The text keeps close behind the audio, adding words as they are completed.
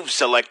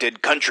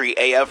Selected Country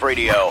AF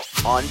Radio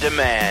on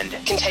demand.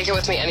 Can take it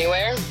with me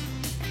anywhere.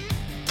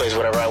 Plays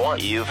whatever I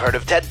want. You've heard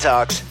of TED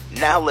Talks.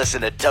 Now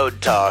listen to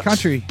Toad Talks.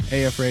 Country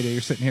AF Radio.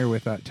 You're sitting here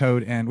with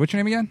Toad and what's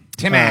your name again?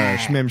 Tim.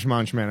 Shmim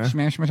Shmon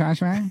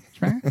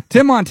Shmana.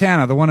 Tim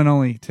Montana, the one and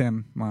only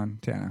Tim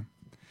Montana.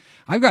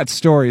 I've got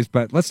stories,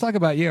 but let's talk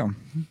about you.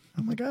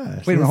 Oh my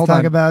gosh. Wait a minute, hold Let's talk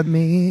on. about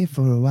me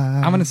for a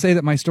while. I'm going to say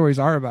that my stories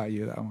are about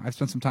you, though. I've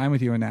spent some time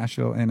with you in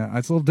Nashville, and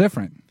it's a little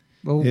different.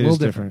 It little is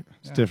different.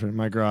 It's different.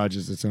 My garage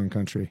is its own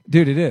country.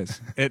 Dude, it is.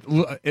 It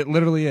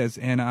literally is.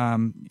 And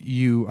do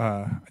you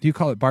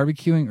call it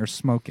barbecuing or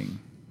smoking?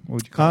 What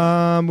would you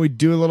call it? We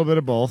do a little bit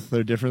of both.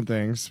 They're different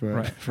things, but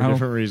Right. for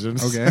different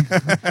reasons. Okay.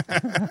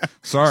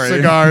 Sorry.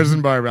 Cigars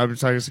and barbecue. I'm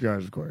talking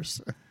cigars, of course.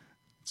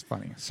 It's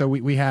funny. So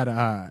we had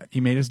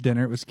you made us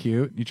dinner. It was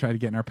cute. You tried to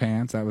get in our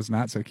pants. That was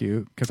not so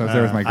cute because I was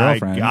there with my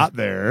girlfriend. I got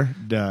there.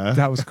 Duh.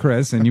 That was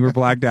Chris, and you were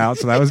blacked out,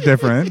 so that was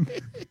different.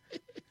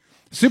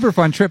 Super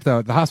fun trip,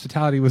 though. The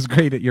hospitality was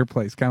great at your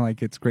place. Kind of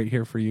like it's great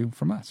here for you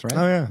from us, right?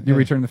 Oh, yeah. You Yeah.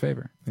 returned the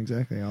favor.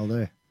 Exactly. All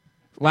day.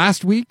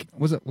 Was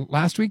it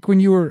last week when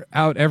you were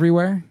out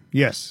everywhere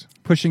Yes.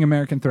 pushing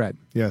American Thread?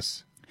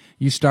 Yes.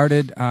 You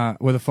started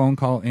with a phone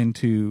call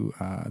into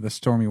the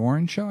Stormy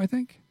Warren show, I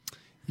think?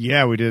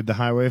 Yeah, we did the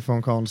highway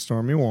phone call to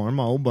Stormy Warren,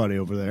 my old buddy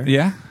over there.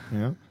 Yeah?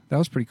 Yeah. That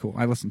was pretty cool.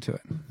 I listened to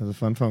it. It was a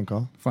fun phone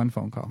call. Fun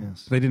phone call.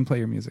 Yes. They didn't play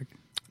your music.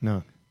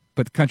 No.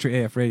 But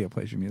Country AF Radio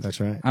plays your music. That's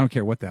right. I don't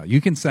care what the hell. You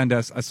can send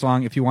us a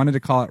song. If you wanted to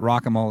call it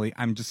Rockamole,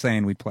 I'm just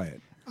saying we'd play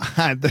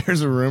it.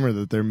 There's a rumor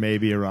that there may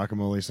be a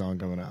Rockamole song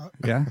coming out.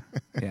 Yeah?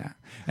 Yeah.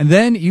 And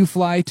then you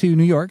fly to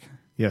New York,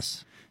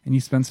 Yes. and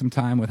you spend some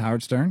time with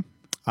Howard Stern.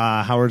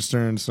 Howard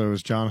Stern, so it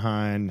was John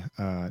Hine,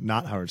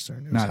 not Howard Stern.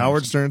 It was Not Howard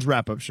Howard Stern's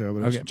wrap-up show, but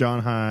it was Okay.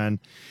 John Hine,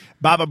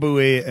 Baba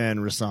Booey, and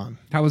Rasan.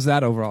 How was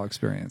that overall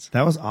experience?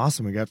 That was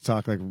awesome. We got to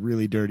talk like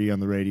really dirty on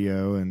the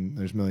radio, and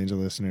there's millions of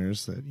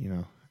listeners that,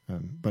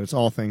 but it's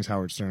all things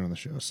Howard Stern on the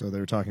show. So they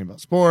were talking about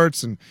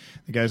sports, and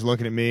the guy's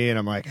looking at me, and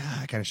I'm like,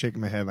 kind of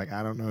shaking my head, like,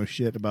 I don't know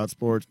shit about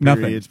sports.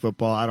 Nothing. It's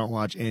football. I don't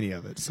watch any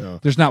of it. So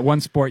There's not one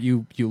sport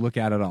you look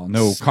at all.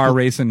 No car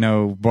racing,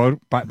 no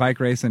bike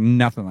racing,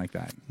 nothing like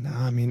that. no,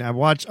 I mean, I'll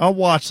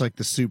watch like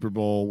the Super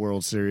Bowl,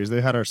 World Series. They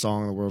had our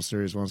song in the World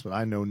Series once, but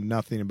I know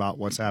nothing about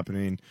what's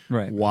happening,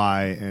 Right.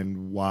 why.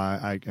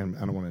 I don't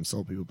want to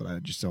insult people, but I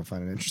just don't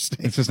find it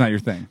interesting. It's just not your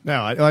thing.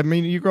 No, I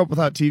mean, you grow up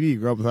without TV, you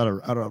grow up without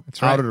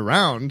right. out and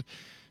around.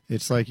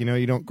 It's like,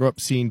 you don't grow up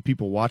seeing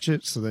people watch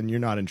it, so then you're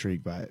not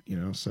intrigued by it,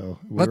 So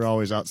we were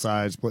always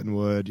outside splitting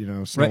wood,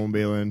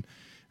 snowmobiling,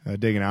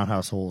 digging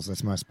outhouse holes.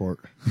 That's my sport.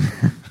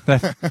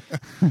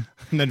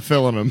 And then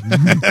filling them.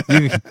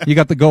 You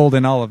got the gold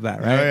in all of that,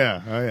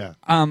 right? Oh, yeah.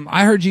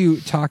 I heard you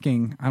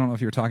talking. I don't know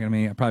if you were talking to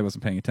me. I probably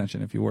wasn't paying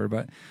attention if you were,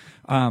 but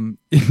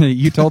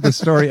you told the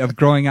story of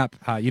growing up.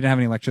 You didn't have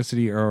any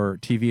electricity or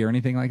TV or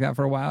anything like that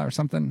for a while or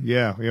something.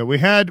 Yeah.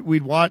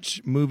 We'd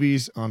watch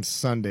movies on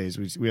Sundays.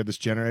 We had this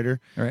generator,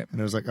 Right. and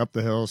it was like up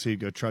the hill, so you'd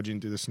go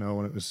trudging through the snow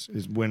when it was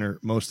winter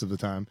most of the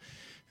time.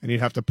 And you'd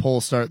have to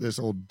pull start this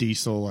old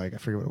diesel, like I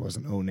forget what it was,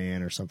 an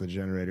Onan or something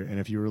generator. And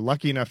if you were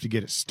lucky enough to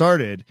get it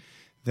started,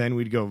 then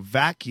we'd go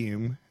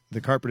vacuum the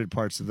carpeted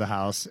parts of the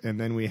house, and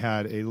then we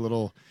had a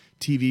little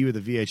TV with a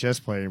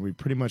VHS player, and we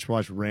pretty much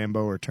watched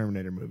Rambo or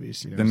Terminator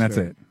movies. Then that's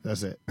it.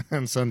 That's it.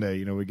 On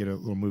Sunday, we get a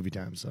little movie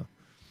time. So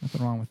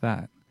Nothing wrong with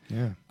that.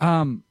 yeah.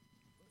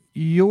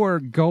 Your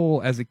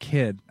goal as a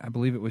kid, I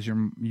believe it was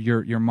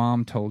your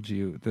mom told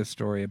you this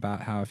story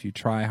about how if you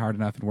try hard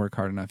enough and work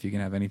hard enough, you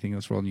can have anything in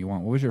this world you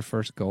want. What was your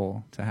first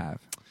goal to have?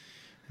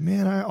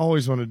 Man, I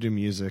always wanted to do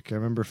music. I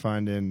remember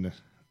finding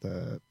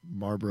the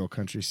Marlboro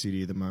Country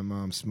CD that my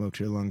mom smoked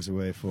her lungs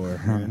away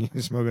for. And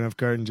you smoke enough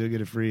cartons, you'll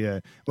get a free.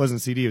 It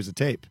wasn't CD, it was a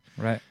tape.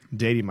 Right.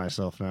 Dating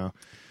myself now.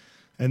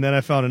 And then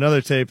I found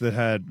another tape that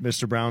had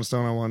Mr.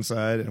 Brownstone on one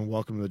side and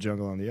Welcome to the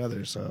Jungle on the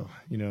other. So,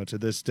 to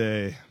this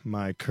day,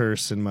 my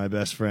curse and my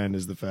best friend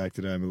is the fact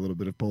that I'm a little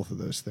bit of both of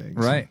those things.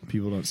 Right.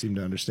 People don't seem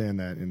to understand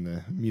that in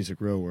the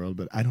music row world,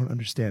 but I don't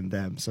understand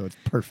them, so it's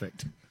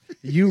perfect.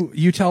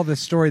 You tell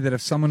this story that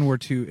if someone were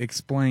to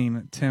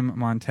explain Tim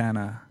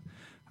Montana,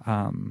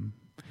 and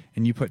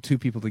you put three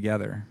people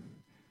together,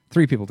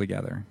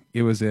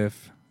 it was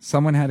if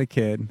someone had a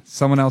kid,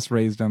 someone else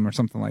raised them, or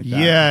something like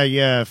that.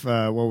 Yeah. If,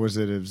 what was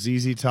it? If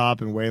ZZ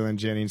Top and Waylon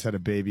Jennings had a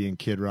baby and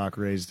Kid Rock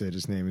raised it,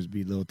 his name would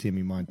be Little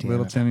Timmy Montana.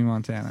 Little Timmy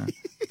Montana.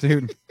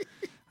 Dude,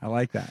 I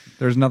like that.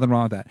 There's nothing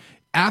wrong with that.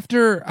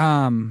 After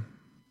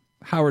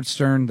Howard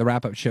Stern, the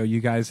wrap-up show, you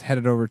guys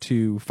headed over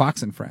to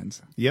Fox and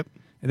Friends. Yep.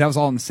 That was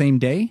all on the same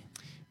day?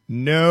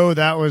 No,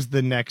 that was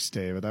the next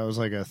day, but that was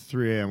like a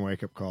 3 a.m.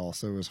 wake-up call,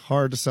 so it was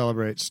hard to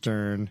celebrate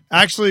Stern.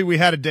 Actually, we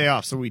had a day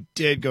off, so we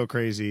did go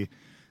crazy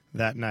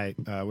that night.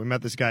 We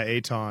met this guy,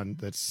 Aton,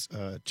 that's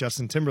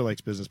Justin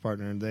Timberlake's business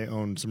partner, and they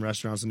own some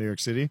restaurants in New York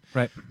City.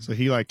 Right. So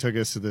he took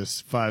us to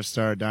this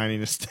 5-star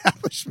dining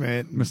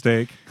establishment.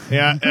 Mistake.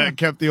 Yeah,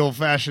 kept the old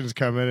fashions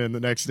coming, and the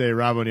next day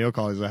Rob O'Neill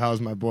called. He's like, "How's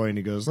my boy?" And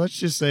he goes, "Let's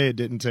just say it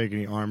didn't take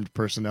any armed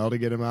personnel to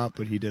get him out,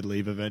 but he did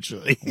leave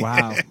eventually."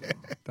 Wow.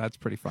 That's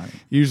pretty funny.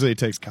 Usually it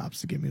takes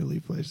cops to get me to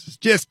leave places.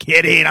 Just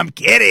kidding. I'm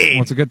kidding.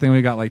 Well, it's a good thing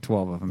we got like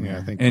 12 of them Yeah, here.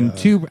 I think, and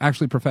 2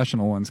 actually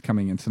professional ones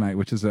coming in tonight,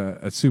 which is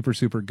a super,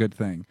 super good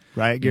thing.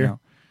 Riot You gear? know?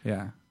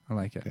 Yeah, I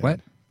like it. What?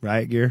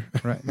 Riot gear?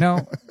 Right.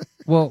 No.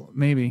 Well,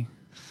 maybe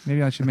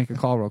I should make a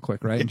call real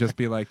quick, right? And just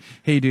be like,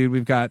 "Hey, dude,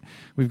 we've got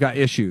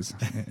issues."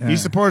 He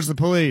supports the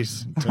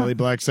police until he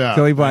blacks out.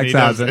 Till he blacks And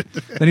out. does it.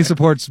 Then he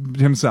supports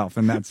himself,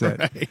 and that's it.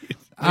 Right.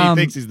 He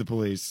thinks he's the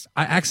police.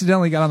 I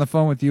accidentally got on the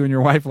phone with you and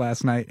your wife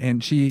last night,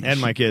 and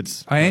And my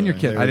kids. And your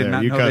kid. I did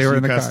not know they were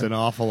in the car. You cussed an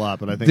awful lot,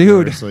 but I think they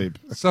were Dude, asleep.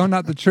 so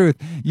not the truth.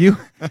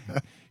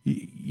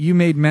 You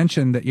made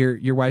mention that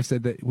your wife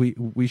said that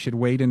we should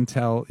wait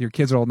until your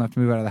kids are old enough to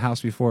move out of the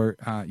house before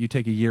you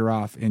take a year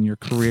off in your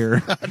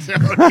career.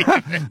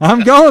 I'm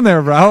going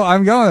there, bro.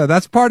 I'm going there.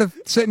 That's part of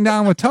sitting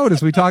down with Toad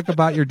as we talk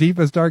about your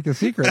deepest, darkest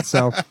secrets.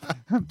 So,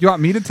 do you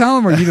want me to tell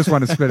him, or you just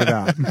want to spit it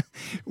out?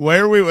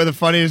 Where the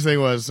funniest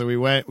thing was, so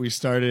we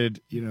started,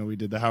 we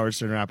did the Howard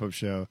Stern wrap-up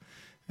show,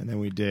 and then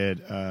we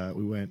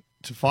went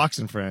to Fox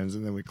and Friends,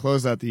 and then we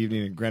closed out the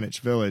evening in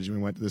Greenwich Village, and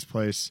we went to this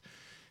place.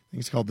 I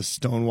think it's called the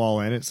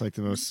Stonewall Inn. It's like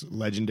the most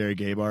legendary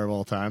gay bar of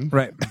all time.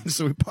 Right.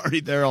 So we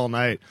partied there all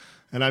night,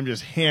 and I'm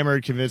just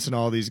hammered convincing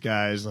all these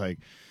guys, like,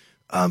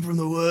 "I'm from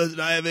the woods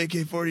and I have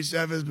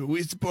AK-47s, but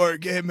we support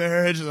gay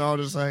marriage." And all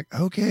just like,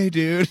 "Okay,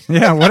 dude."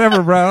 Yeah,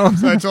 whatever, bro.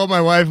 So I told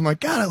my wife, I'm like,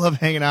 "God, I love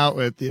hanging out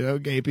with,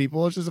 gay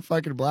people. It's just a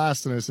fucking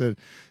blast." And I said,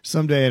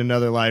 someday in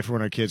another life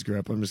when our kids grow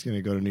up, I'm just going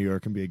to go to New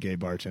York and be a gay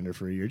bartender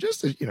for a year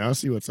just to,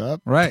 see what's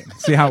up. Right.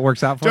 See how it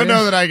works out for Don't you.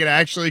 know that I could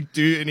actually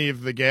do any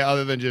of the gay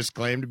other than just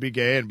claim to be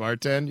gay and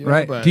bartend.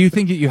 Right. But Do you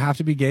think that you have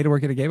to be gay to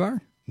work at a gay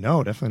bar?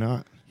 No, definitely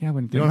not. Yeah, I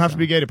wouldn't You think don't have so. to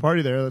be gay to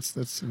party there.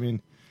 That's. I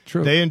mean,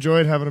 True. They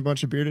enjoyed having a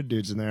bunch of bearded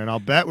dudes in there, and I'll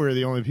bet we're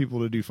the only people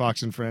to do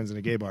Fox and Friends in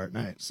a gay bar at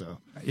night. So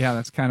Yeah,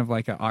 that's kind of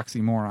like an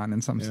oxymoron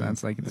in some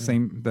sense. Like the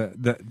same,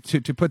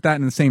 to put that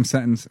in the same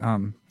sentence.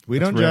 we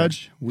that's don't rare.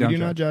 judge. We do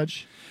not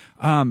judge.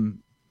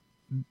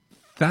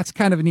 That's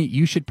kind of neat.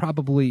 You should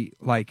probably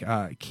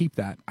keep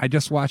that. I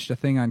just watched a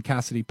thing on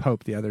Cassidy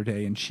Pope the other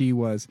day, and she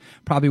was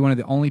probably one of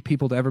the only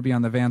people to ever be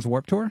on the Vans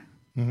Warped Tour,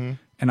 and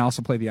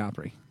also play the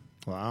Opry.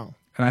 Wow.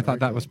 And I thought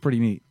that was pretty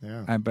neat.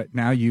 Yeah. But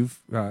now you've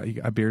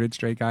a bearded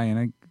straight guy in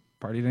a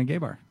partied in a gay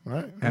bar,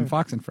 Right. and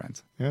Fox and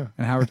Friends, Yeah.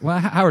 and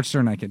Howard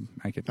Stern. I could.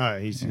 All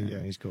right.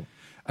 He's cool.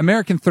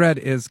 American Thread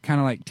is kind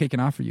of like taking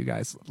off for you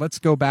guys. Let's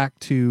go back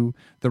to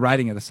the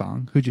writing of the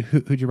song. Who'd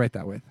you write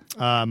that with?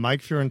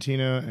 Mike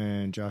Fiorentino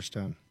and Josh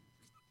Dunn.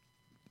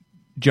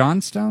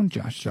 John Stone?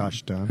 Josh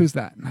Stone. Who's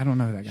that? I don't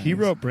know who that guy He is.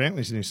 wrote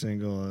Brantley's new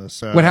single.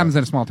 What Happens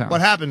in a Small Town.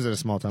 What happens in a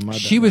small town?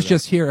 She was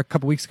just here a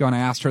couple weeks ago, and I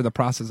asked her the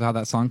process of how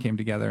that song came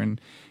together. And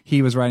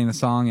he was writing the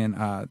song, and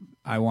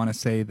I want to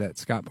say that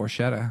Scott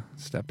Borchetta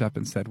stepped up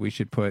and said, "We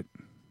should put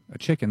a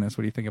chick in this.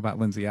 What do you think about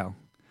Lindsay L?"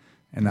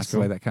 And that's the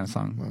way that kind of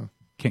song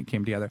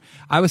came together.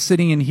 I was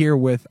sitting in here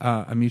with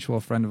a mutual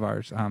friend of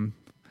ours,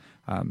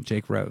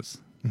 Jake Rose,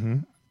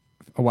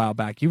 a while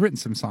back. You've written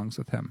some songs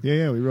with him.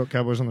 Yeah. We wrote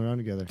Cowboys on the Run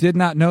together. Did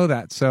not know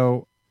that.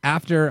 So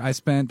after I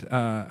spent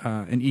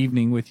an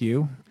evening with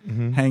you,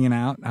 hanging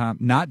out,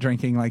 not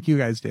drinking like you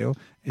guys do,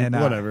 and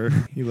Whatever.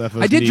 He left.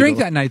 I did drink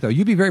that night, though.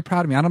 You'd be very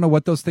proud of me. I don't know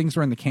what those things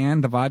were in the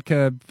can, the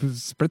vodka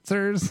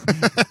spritzers.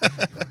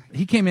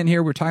 He came in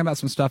here, we were talking about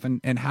some stuff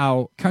and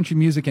how country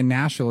music and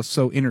Nashville is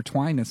so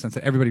intertwined in the sense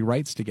that everybody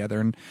writes together.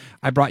 And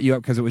I brought you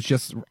up because it was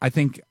just, I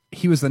think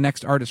he was the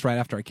next artist right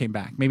after I came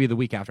back, maybe the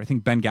week after. I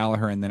think Ben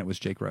Gallagher, and then it was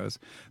Jake Rose.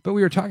 But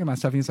we were talking about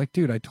stuff, and he's like,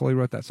 "Dude, I totally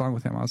wrote that song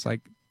with him." I was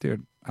like,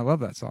 "Dude, I love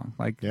that song."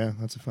 Like, Yeah,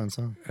 that's a fun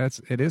song.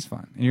 it is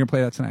fun. And you're going to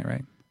play that tonight,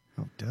 right?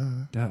 Oh,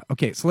 duh. Duh.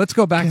 Okay, so let's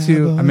go back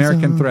to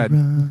American Thread.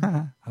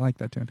 I like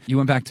that tune. You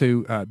went back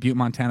to Butte,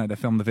 Montana to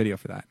film the video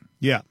for that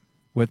Yeah.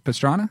 with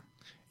Pastrana?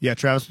 Yeah,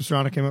 Travis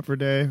Pastrana came up for a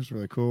day. It was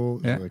really cool.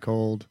 It was Yeah. really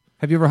cold.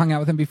 Have you ever hung out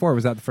with him before? Or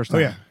was that the first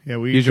Oh, time? yeah.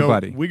 He's your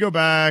buddy. We go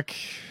back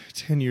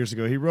 10 years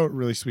ago. He wrote a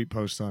really sweet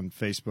post on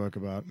Facebook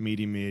about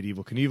meeting me at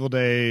Evil Knievel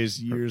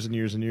days years and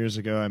years and years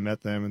ago. I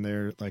met them, and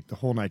they're like the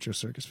whole Nitro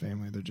Circus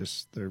family.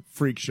 They're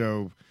freak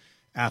show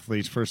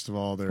athletes, first of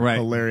all. They're Right.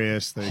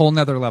 hilarious. Whole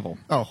nother level.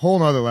 Whole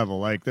nother level.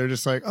 Like, they're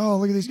just like, "Oh,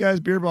 look at these guys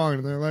beer bonging."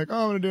 And they're like,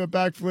 "Oh, I'm going to do a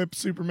backflip,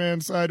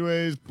 Superman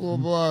sideways, blah,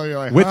 blah." You're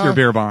like, With "Huh?" your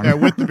beer bong. Yeah,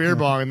 with the beer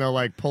bong. And they'll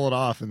like pull it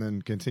off and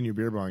then continue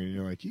beer bonging. And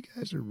you're like, "You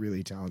guys are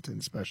really talented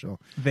and special."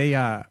 They,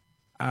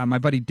 my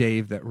buddy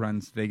Dave that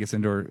runs Vegas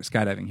Indoor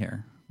Skydiving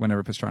here,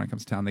 whenever Pastrana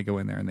comes to town, they go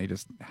in there and they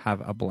just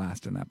have a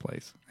blast in that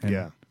place. And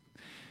Yeah.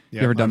 You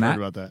ever done I've that?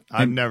 heard about that.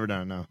 I've And never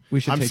done it, no. we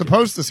should I'm take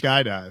supposed to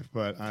skydive,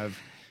 but I've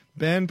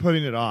been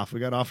putting it off.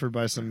 We got offered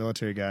by some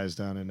military guys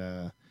down in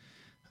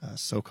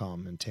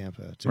SOCOM in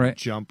Tampa to Right.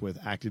 jump with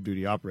active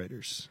duty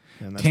operators.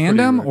 And that's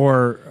Tandem pretty-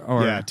 or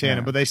yeah,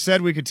 tandem. But they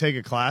said we could take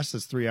a class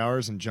that's 3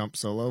 hours and jump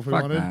solo if we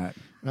Fuck wanted. that.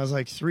 And I was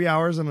like, 3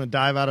 hours? I'm going to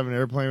dive out of an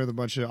airplane with a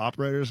bunch of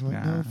operators? I'm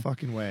like, Nah. no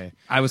fucking way.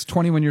 I was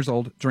 21 years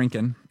old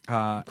drinking,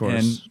 course.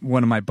 and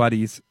one of my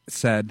buddies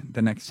said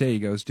the next day, he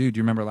goes, dude, do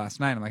you remember last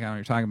night? I'm like, I don't know what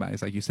you're talking about.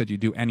 He's like, you said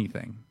you'd do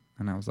anything.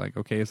 And I was like,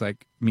 okay. He's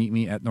like, meet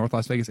me at North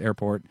Las Vegas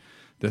Airport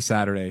this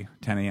Saturday,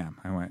 10 a.m.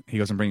 I went, he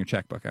goes, and bring your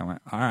checkbook. I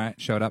went, all right.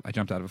 Showed up. I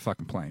jumped out of a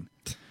fucking plane.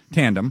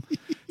 Tandem.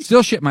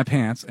 Still shit my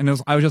pants. And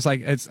I was just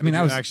like, I Did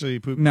was you actually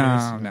poop No,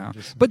 pants? no.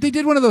 Just- But they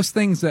did one of those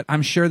things that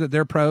I'm sure that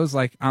they're pros,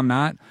 like I'm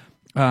not.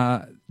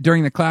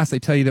 During the class, they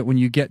tell you that when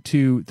you get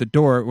to the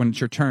door, when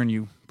it's your turn,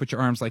 you put your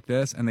arms like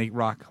this, and they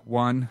rock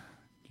 1,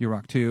 you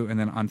rock 2, and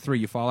then on 3,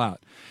 you fall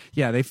out.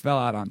 Yeah, they fell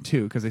out on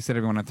 2 because they said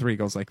everyone on 3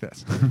 goes like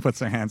this, puts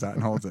their hands out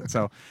and holds it.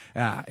 So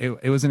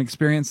it was an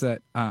experience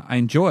that I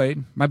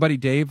enjoyed. My buddy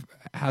Dave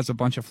has a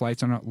bunch of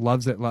flights on it,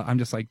 loves it. I'm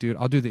just like, dude,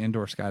 I'll do the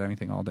indoor skydiving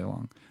thing all day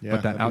long. Yeah, but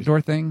that that'd be-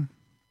 outdoor thing...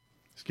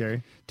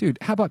 Scary. Dude,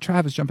 how about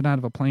Travis jumping out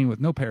of a plane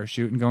with no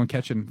parachute and going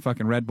catching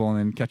fucking Red Bull and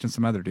then catching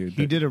some other dude?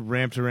 He did a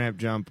ramp-to-ramp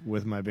jump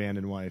with my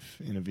abandoned wife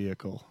in a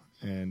vehicle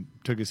and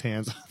took his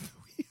hands off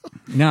the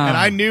wheel. No. And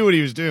I knew what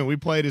he was doing. We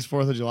played his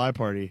 4th of July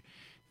party,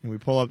 and we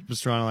pull up to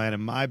Pastrana Land,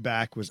 and my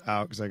back was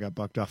out because I got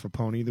bucked off a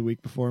pony the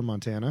week before in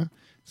Montana.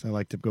 So I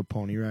like to go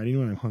pony riding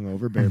when I'm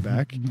hungover,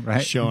 bareback,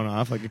 Right. showing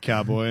off like a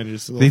cowboy. And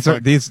just a little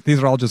These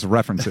are all just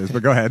references,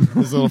 but go ahead.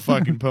 this little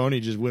fucking pony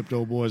just whipped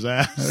old boy's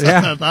ass.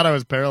 Yeah. I thought I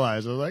was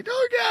paralyzed. I was like,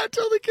 oh, God,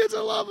 tell the kids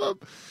I love them.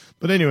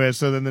 But anyway,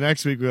 so then the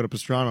next week we go to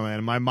Pastrana Land,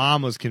 and my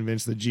mom was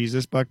convinced that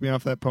Jesus bucked me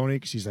off that pony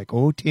because she's like,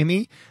 oh,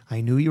 Timmy,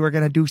 I knew you were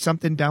going to do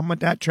something dumb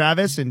with that,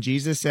 Travis. And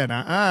Jesus said,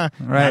 Right.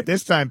 not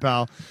this time,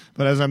 pal.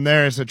 But as I'm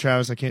there, I said,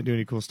 Travis, I can't do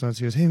any cool stunts.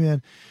 He goes, hey,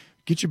 man,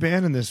 get your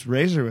band in this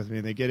Razor with me.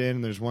 And they get in,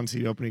 and there's one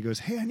seat open. He goes,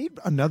 hey, I need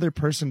another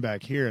person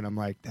back here. And I'm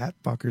like, that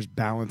fucker's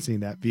balancing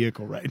that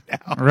vehicle right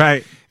now.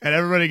 Right. And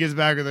everybody gets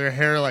back with their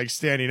hair like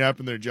standing up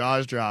and their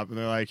jaws drop. And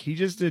they're like, he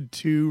just did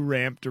 2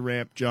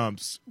 ramp-to-ramp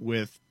jumps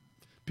with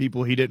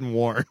people he didn't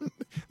warn.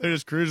 They're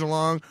just cruising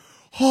along.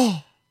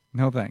 Oh,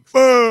 No thanks.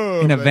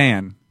 boom. In a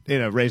van. In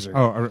a Razor.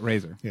 Oh, a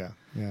Razor. Yeah,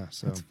 yeah.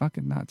 So That's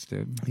fucking nuts,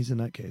 dude. he's a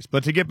nutcase.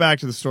 But to get back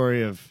to the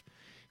story of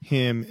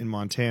him in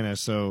Montana,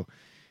 so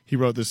he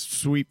wrote this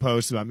sweet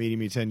post about meeting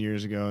me 10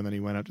 years ago, and then he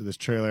went up to this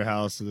trailer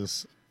house to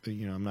this,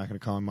 I'm not going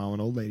to call him mom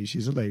an old lady.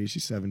 She's a lady.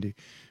 She's 70.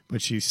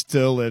 But she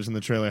still lives in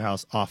the trailer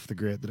house off the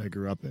grid that I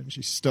grew up in.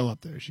 She's still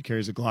up there. She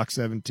carries a Glock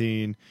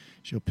 17.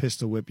 She'll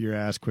pistol whip your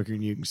ass quicker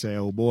than you can say,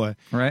 oh, boy.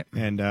 Right.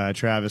 And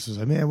Travis was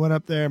like, man, I went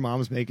up there.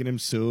 Mom's making him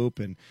soup.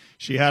 And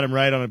she had him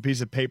write on a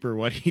piece of paper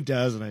what he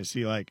does. And I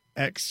see like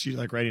X, she's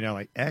like writing down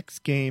like X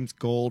Games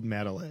gold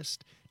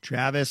medalist.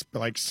 Travis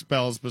like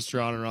spells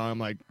Pastrana wrong. I'm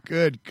like,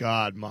 good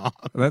God, Mom.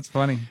 That's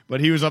funny.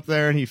 But he was up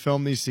there and he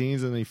filmed these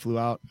scenes and he flew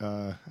out,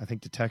 I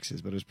think, to Texas.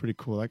 But it was pretty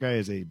cool. That guy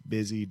is a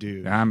busy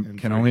dude. I And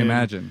can for only him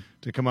imagine.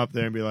 to come up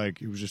there and be like,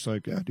 he was just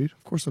like, yeah, dude,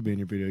 of course I'll be in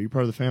your video. You're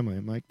part of the family.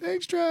 I'm like,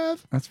 thanks,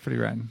 Trav. That's pretty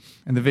rad.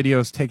 And the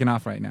video's taken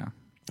off right now.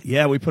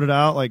 Yeah, we put it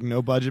out, like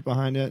no budget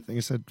behind it. I think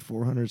it said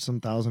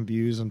 400-some thousand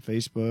views on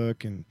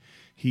Facebook, and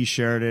he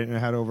shared it and it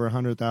had over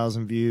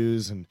 100,000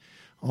 views, and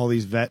all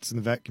these vets in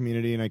the vet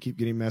community, and I keep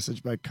getting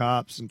messaged by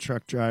cops and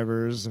truck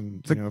drivers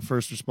and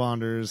first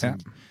responders,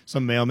 and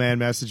some mailman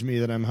messaged me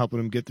that I'm helping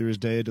him get through his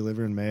day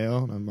delivering mail,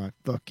 and I'm like,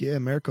 fuck yeah,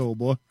 America, old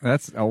boy.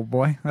 That's old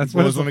boy. That's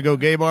Boys want to go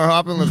gay bar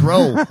hopping? Let's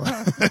roll.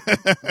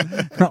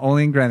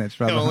 only in Greenwich,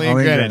 brother. Only in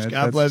Greenwich. God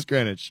That's- bless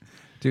Greenwich.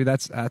 Dude,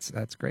 that's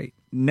great.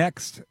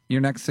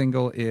 Your next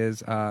single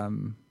is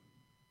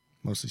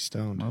Mostly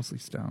stoned. Mostly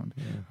Stoned.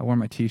 I wore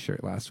my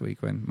T-shirt last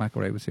week when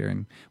Michael Ray was here,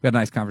 and we had a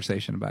nice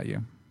conversation about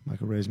you.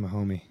 Michael Ray's my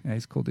homie. Yeah,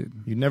 he's a cool dude.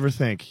 You'd never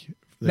think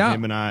that No.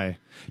 him and I,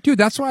 Dude,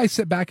 that's why I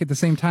sit back at the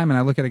same time and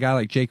I look at a guy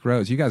like Jake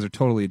Rose. You guys are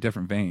totally a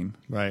different vein.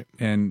 right?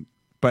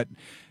 But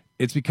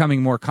it's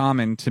becoming more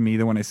common to me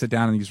that when I sit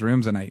down in these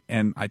rooms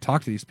and I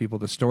talk to these people,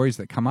 the stories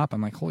that come up,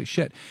 I'm like, holy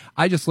shit.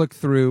 I just looked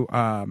through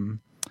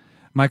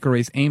Michael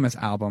Ray's Amos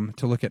album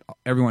to look at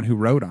everyone who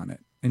wrote on it.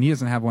 And he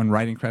doesn't have one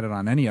writing credit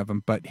on any of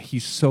them, but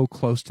he's so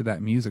close to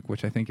that music,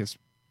 which I think is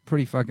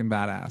pretty fucking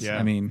badass. Yeah.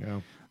 I mean, yeah.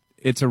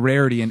 it's a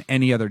rarity in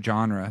any other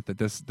genre that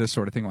this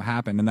sort of thing will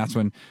happen. And that's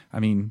when,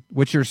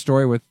 what's your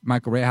story with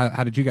Michael Ray?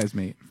 How did you guys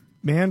meet?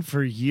 Man,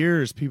 for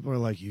years, people are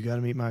like, you got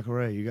to meet Michael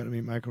Ray. You got to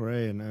meet Michael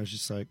Ray. And I was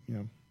just like,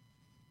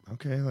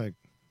 okay, like,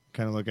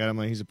 kind of look at him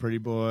like he's a pretty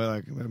boy.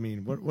 Like,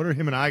 what are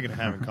him and I going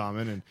to have in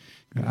common?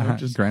 And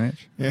just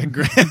Greenwich? Yeah,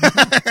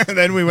 and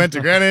then we went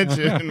to Greenwich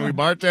and we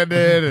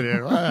bartended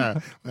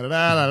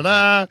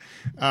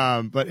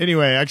and but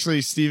anyway,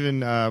 actually,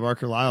 Stephen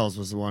Barker Lyles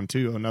was the one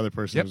too. Another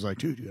person who was like,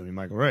 dude, you got to meet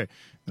Michael Ray.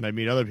 Then I'd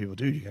meet other people,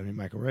 dude, you got to meet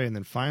Michael Ray. And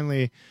then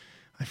finally,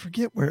 I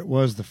forget where it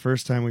was the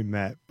first time we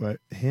met, but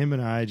him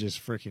and I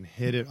just freaking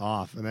hit it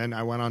off. And then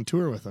I went on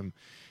tour with him.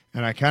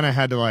 And I kind of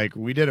had to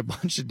we did a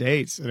bunch of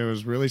dates, and it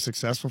was really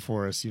successful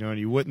for us, and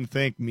you wouldn't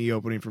think me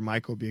opening for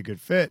Michael would be a good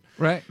fit.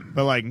 Right.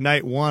 But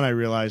night one, I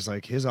realized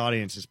his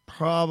audience is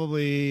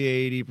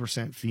probably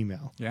 80%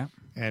 female. Yeah.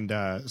 And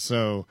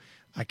so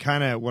I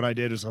kind of, what I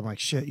did was I'm like,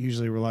 shit,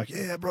 usually we're like,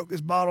 yeah, I broke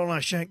this bottle and I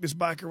shanked this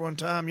biker one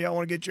time. Y'all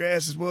want to get your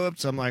asses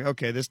whooped? So I'm like,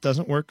 okay, this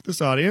doesn't work with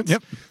this audience.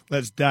 Yep.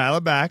 Let's dial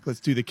it back. Let's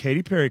do the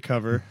Katy Perry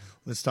cover.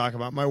 Let's talk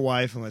about my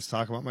wife and let's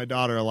talk about my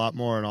daughter a lot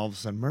more. And all of a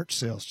sudden, merch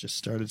sales just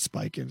started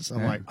spiking. So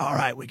I'm like, all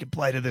right, we can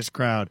play to this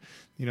crowd.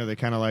 You know, they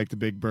kind of like the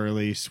big,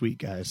 burly, sweet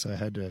guys. So I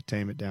had to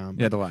tame it down.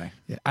 Yeah, the lie.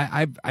 Yeah.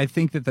 I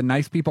think that the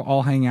nice people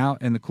all hang out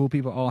and the cool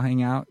people all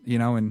hang out, you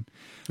know, and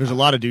There's a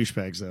lot of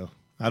douchebags, though.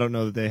 I don't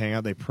know that they hang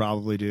out. They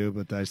probably do,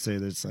 but I say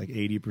that it's like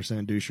 80%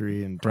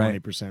 douchery and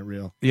 20%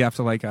 real. you have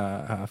to like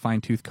a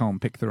fine tooth comb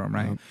pick through them,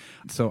 right?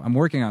 So I'm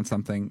working on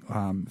something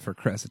for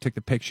Chris. I took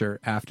the picture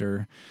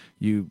after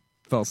you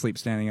fell asleep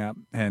standing up,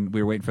 and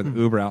we were waiting for the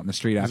Uber out in the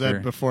street Was after.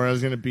 that before I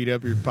was going to beat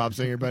up your pop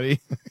singer buddy?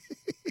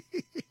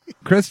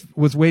 Chris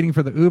was waiting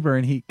for the Uber,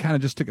 and he kind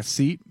of just took a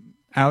seat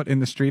out in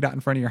the street out in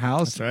front of your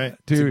house. That's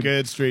right. Dude. It's a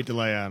good street to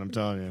lay on, I'm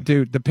telling you.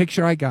 Dude, the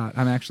picture I got,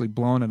 I'm actually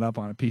blowing it up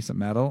on a piece of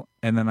metal,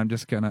 and then I'm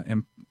just going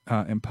to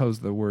impose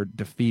the word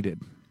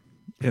defeated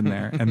in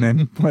there, and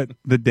then put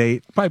the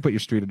date. Probably put your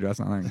street address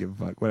on. I don't give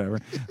a fuck, whatever.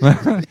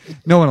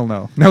 No one will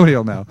know. Nobody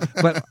will know.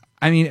 But,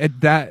 I mean,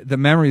 the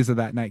memories of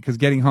that night, because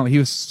getting home, he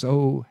was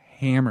so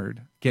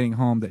hammered getting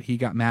home that he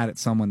got mad at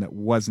someone that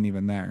wasn't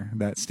even there,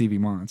 that Stevie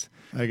Mons.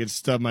 I could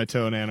stub my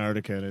toe in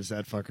Antarctica, and it's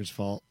that fucker's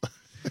fault.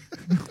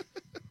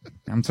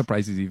 I'm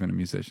surprised he's even a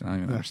musician. I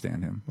don't even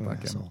understand him. What an Fuck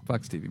him. asshole.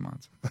 Fuck Stevie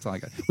Mons. That's all I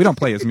got. We don't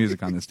play his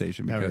music on this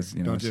station Never. because,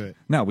 you know. Don't do it.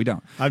 No, we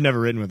don't. I've never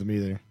ridden with him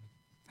either.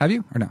 Have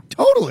you or no?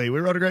 Totally. We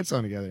wrote a great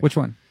song together. Which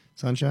one?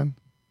 Sunshine?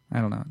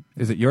 I don't know.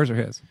 Is it yours or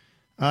his?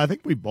 I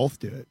think we both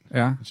do it.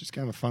 Yeah. It's just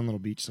kind of a fun little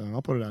beach song.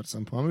 I'll put it out at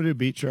some point. I'm going to do a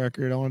beach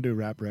record. I want to do a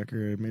rap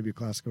record, maybe a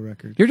classical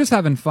record. You're just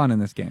having fun in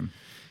this game.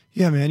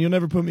 Yeah, man. You'll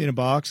never put me in a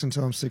box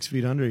until I'm 6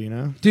 feet under, you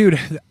know? Dude,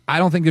 I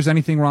don't think there's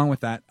anything wrong with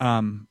that.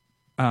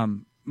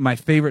 My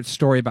favorite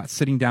story about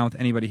sitting down with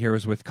anybody here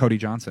was with Cody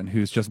Johnson,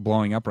 who's just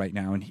blowing up right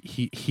now, and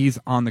he's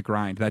on the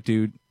grind. That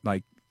dude,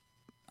 like,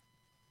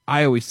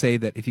 I always say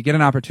that if you get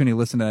an opportunity to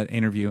listen to that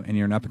interview and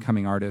you're an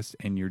up-and-coming artist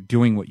and you're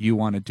doing what you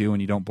want to do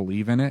and you don't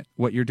believe in it,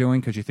 what you're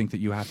doing because you think that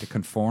you have to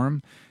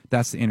conform,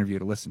 that's the interview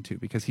to listen to,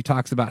 because he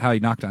talks about how he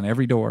knocked on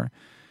every door,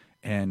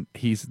 and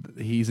he's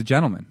a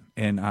gentleman.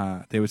 And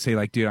they would say,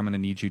 like, dude, I'm going to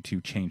need you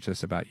to change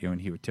this about you, and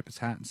he would tip his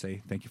hat and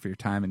say, thank you for your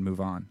time, and move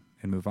on.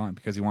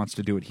 Because he wants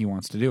to do what he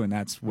wants to do, and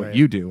that's what Right.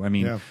 you do. I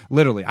mean, Yeah.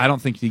 literally, I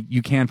don't think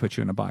you can put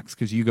you in a box,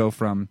 because you go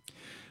from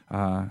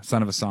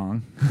Son of a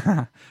Song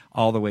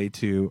all the way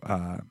to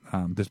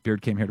This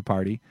Beard Came Here to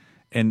Party,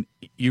 and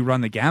you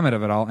run the gamut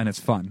of it all, and it's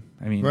fun.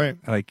 I mean, Right.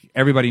 like,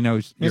 everybody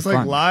knows you're It's like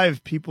fun.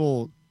 live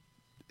people,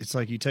 it's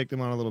like you take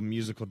them on a little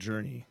musical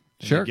journey.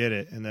 And Sure. You get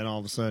it, and then all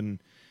of a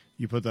sudden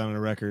you put that on a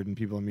record, and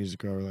people in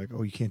music are like,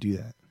 oh, you can't do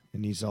that. It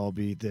needs to all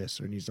be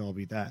this, or it needs to all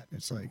be that.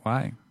 It's like,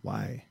 Why?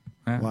 why?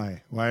 Yeah.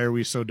 Why? Why are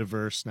we so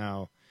diverse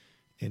now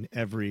in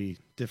every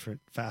different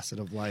facet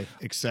of life,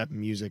 except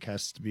music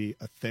has to be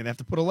a thing? They have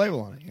to put a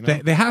label on it. You know?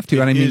 They have to, It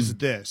and I mean, is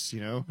this,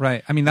 you know?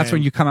 right. I mean, that's when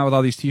And- you come out with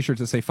all these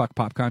T-shirts that say "fuck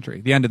pop country."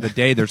 At the end of the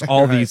day, there's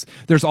all Right.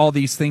 there's all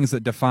these things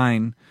that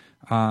define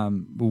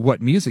what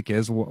music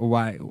is.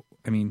 Why?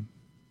 I mean,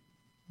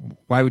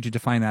 why would you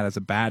define that as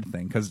a bad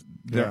thing? Because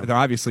Yeah. they're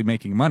obviously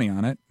making money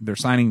on it. They're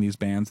signing these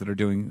bands that are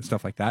doing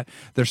stuff like that.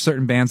 There's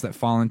certain bands that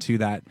fall into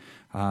that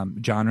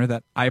genre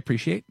that I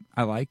appreciate.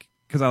 I like,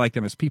 because I like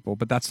them as people.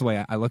 But that's the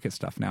way I look at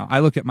stuff now. I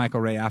looked at Michael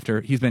Ray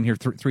after he's been here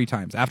three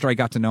times. After I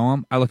got to know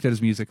him, I looked at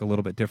his music a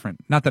little bit different.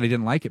 Not that I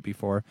didn't like it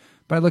before,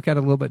 but I look at it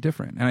a little bit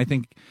different. And I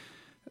think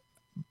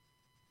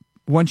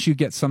once you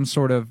get some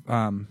sort of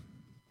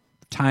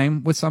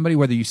time with somebody,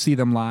 whether you see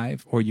them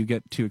live or you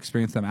get to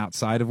experience them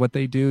outside of what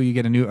they do, you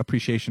get a new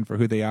appreciation for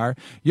who they are.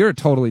 You're a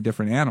totally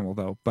different animal,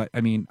 though. But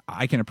I mean,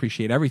 I can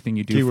appreciate everything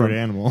you do. Keyword from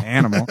animal.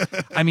 Animal.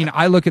 I mean,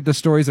 I look at the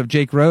stories of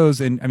Jake Rose,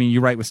 and I mean,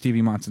 you write with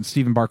Stevie Monson,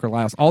 Stephen Barker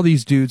Lyles. All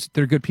these dudes,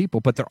 they're good people,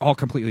 but they're all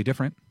completely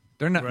different.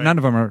 They're not. Right. None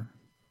of them are.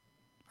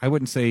 I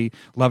wouldn't say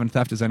Love and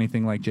Theft is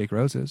anything like Jake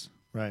Rose is,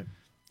 Right.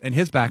 and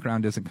his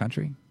background isn't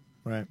country.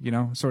 Right. You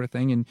know, sort of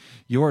thing. And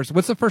yours.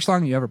 What's the first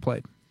song you ever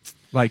played?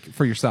 Like,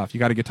 for yourself, you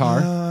got a guitar?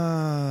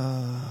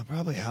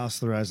 Probably House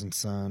of the Rising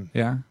Sun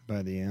Yeah.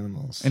 by the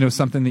Animals. And it was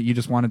something that you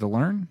just wanted to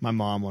learn? My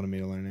mom wanted me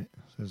to learn it.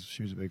 So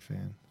she was a big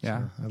fan.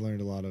 Yeah. So I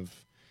learned a lot of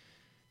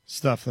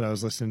stuff that I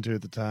was listening to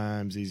at the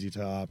time. ZZ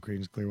Top,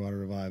 Creedence Clearwater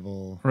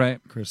Revival,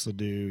 Right. Chris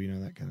Ledoux, you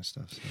know, that kind of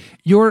stuff. So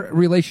Your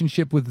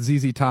relationship with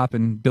ZZ Top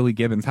and Billy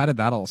Gibbons, how did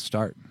that all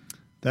start?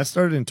 that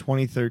started in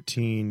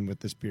 2013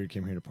 with This Beard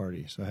Came Here to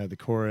Party. So I had the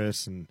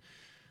chorus, and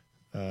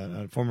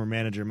a former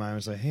manager of mine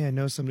was like, hey, I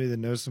know somebody that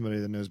knows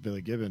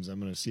Billy Gibbons. I'm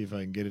going to see if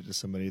I can get it to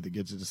somebody that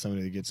gets it to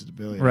somebody that gets it to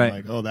Billy. And Right. I'm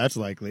like, oh, that's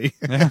likely.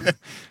 Yeah.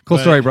 Cool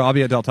But- story, bro. I'll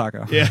be at Del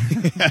Taco. Yeah,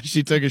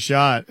 she took a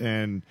shot,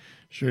 and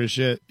sure as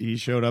shit, he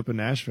showed up in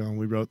Nashville, and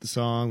we wrote the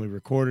song, we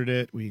recorded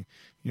it.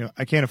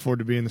 I can't afford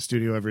to be in the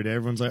studio every day.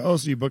 Everyone's like, oh,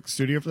 so you booked the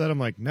studio for that? I'm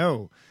like,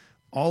 no.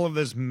 All of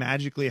this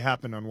magically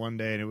happened on one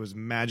day, and it was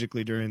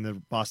magically during the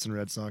Boston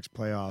Red Sox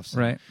playoffs.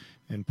 Right.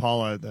 And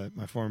Paula,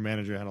 my former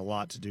manager, had a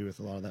lot to do with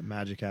a lot of that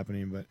magic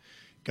happening. But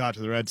got to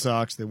the Red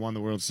Sox. They won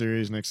the World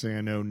Series. Next thing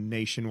I know,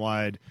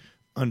 nationwide,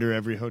 under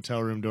every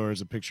hotel room door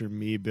is a picture of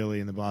me, Billy,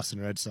 and the Boston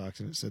Red Sox,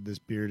 and it said, "This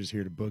beard is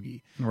here to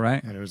boogie."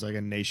 Right. And it was like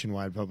a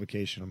nationwide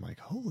publication. I'm like,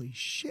 holy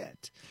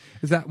shit.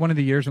 Is that one of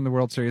the years in the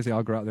World Series they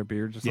all grow out their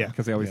beards? Yeah.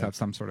 Because they always Yeah. have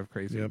some sort of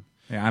crazy. Yep.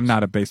 Yeah, I'm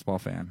not a baseball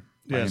fan.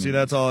 by Yeah, any see, means.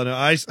 that's all I know.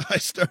 I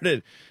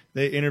started,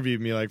 they interviewed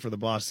me like for the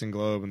Boston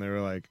Globe, and they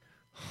were like,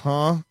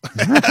 huh?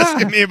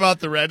 Asking me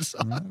about the Red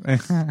Sox.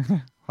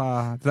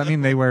 Does that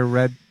mean they wear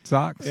red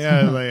socks?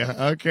 Yeah, like,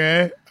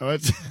 okay.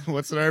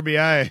 What's an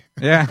RBI?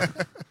 Yeah.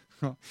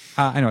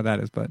 I know what that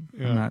is, but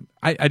Yeah. I'm not.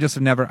 I just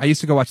have never. I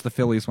used to go watch the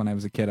Phillies when I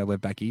was a kid. I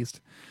lived back east.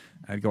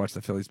 I'd go watch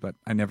the Phillies, but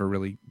I never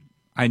really.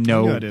 I I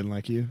know. knew I didn't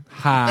like you.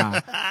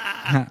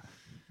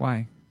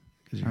 Why?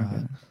 Because I you're don't get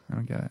hot. it. I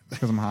don't get it.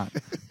 Because I'm hot.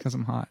 Because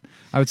I'm hot.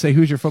 I would say,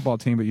 who's your football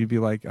team? But you'd be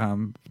like,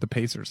 the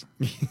Pacers.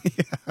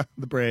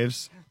 The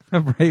Braves.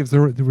 The Braves.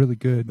 They're really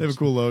good. They have a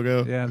cool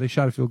logo. Yeah, they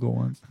shot a field goal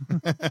once.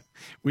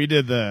 We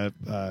did the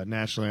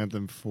national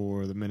anthem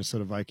for the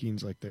Minnesota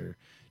Vikings, like their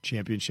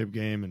championship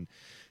game. And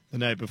the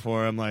night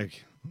before, I'm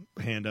like,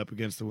 hand up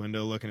against the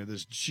window looking at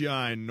this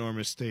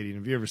ginormous stadium.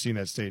 Have you ever seen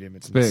that stadium?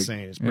 It's Big.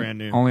 insane. It's brand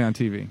new. Only on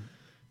TV.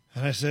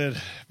 And I said,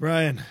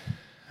 Brian,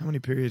 how many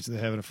periods do they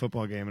have in a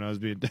football game? And I was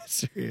being dead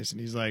serious. And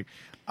he's like,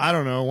 I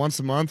don't know, once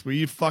a month. Will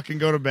you fucking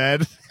go to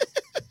bed?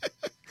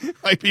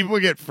 Like, people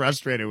get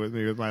frustrated with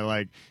me with my,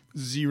 like,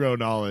 zero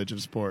knowledge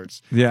of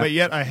sports. Yeah. But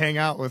yet I hang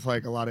out with,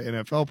 like, a lot of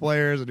NFL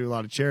players. I do a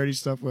lot of charity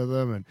stuff with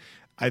them. And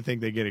I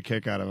think they get a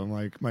kick out of them.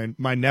 Like,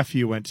 my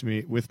nephew went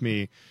with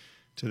me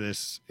to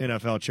this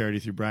NFL charity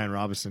through Brian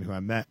Robinson, who I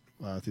met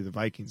through the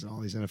Vikings. And all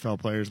these NFL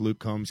players. Luke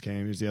Combs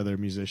came. He was the other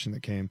musician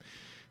that came.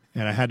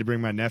 And I had to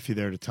bring my nephew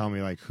there to tell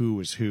me, like, who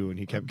was who. And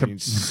he kept getting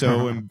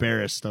so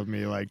embarrassed of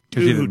me. Like,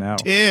 'Cause you didn't dude, know.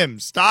 Tim,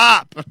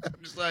 stop. I'm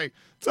just like,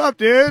 what's up,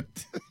 dude?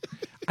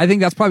 I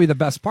think that's probably the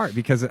best part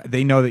because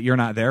they know that you're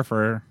not there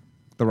for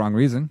the wrong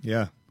reason.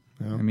 Yeah.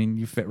 I mean,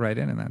 you fit right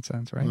in that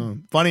sense, right?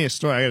 Funniest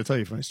story. I got to tell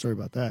you a funny story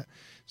about that.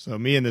 So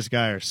me and this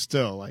guy are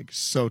still, like,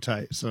 so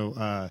tight. So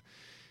I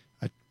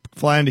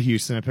fly into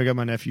Houston. I pick up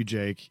my nephew,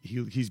 Jake.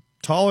 He's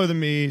taller than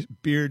me,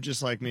 beard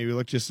just like me. We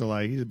look just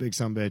alike. He's a big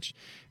sumbitch.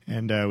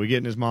 And we get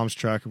in his mom's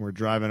truck, and we're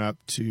driving up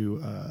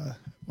to,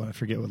 I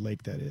forget what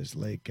lake that is.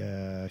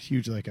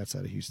 Huge lake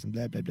outside of Houston.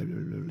 Blah, blah, blah,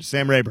 blah, blah.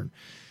 Sam Rayburn.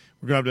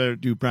 We're going up to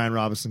do Brian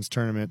Robinson's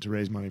tournament to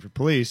raise money for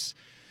police.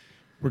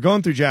 We're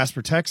going through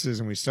Jasper, Texas,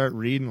 and we start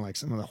reading, like,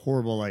 some of the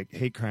horrible, like,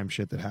 hate crime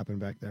shit that happened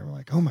back there. We're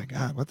like, oh, my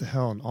God, what the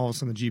hell? And all of a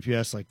sudden the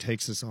GPS, like,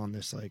 takes us on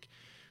this, like,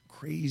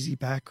 crazy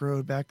back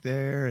road back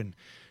there. And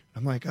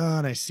I'm like, oh,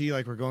 and I see,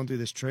 like, we're going through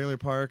this trailer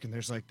park, and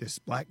there's, like, this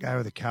black guy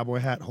with a cowboy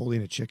hat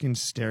holding a chicken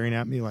staring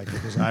at me, like,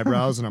 with his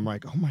eyebrows. And I'm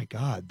like, oh, my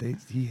God,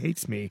 he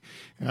hates me.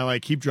 And I,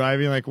 like, keep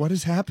driving, like, what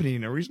is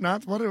happening? Are we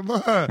not? What?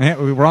 Yeah,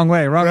 wrong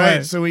way.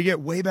 Right. So we get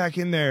way back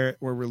in there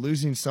where we're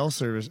losing cell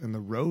service, and the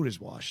road is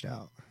washed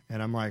out.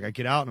 And I'm like, I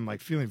get out, and I'm,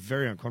 like, feeling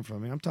very uncomfortable.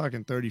 I mean, I'm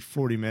talking 30,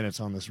 40 minutes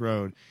on this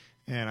road.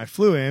 And I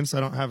flew in, so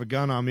I don't have a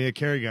gun on me, a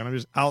carry gun. I'm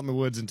just out in the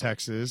woods in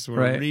Texas. We're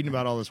Right. reading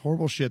about all this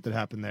horrible shit that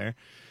happened there.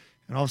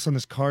 And all of a sudden,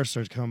 this car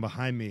starts coming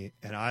behind me,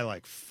 and I,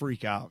 like,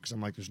 freak out because I'm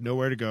like, there's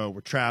nowhere to go.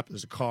 We're trapped.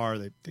 There's a car.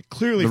 They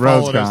clearly The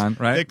road's followed us. gone,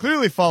 right? They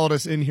clearly followed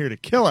us in here to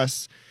kill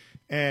us.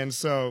 And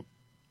so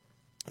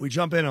we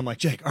jump in. I'm like,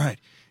 Jake, all right,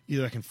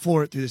 either I can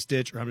floor it through this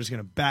ditch, or I'm just going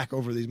to back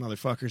over these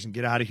motherfuckers and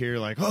get out of here.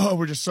 Like, oh,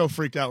 we're just so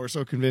freaked out. We're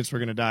so convinced we're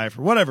going to die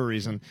for whatever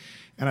reason.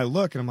 And I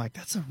look, and I'm like,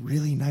 that's a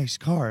really nice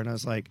car. And I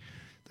was like,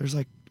 there's,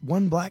 like,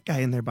 one black guy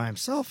in there by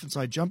himself. And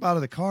so I jump out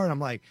of the car, and I'm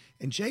like,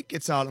 and Jake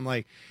gets out, and I'm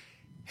like,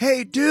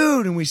 hey,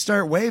 dude. And we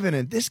start waving,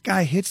 and this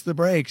guy hits the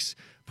brakes,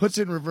 puts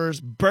it in reverse,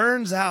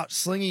 burns out,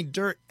 slinging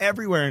dirt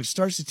everywhere, and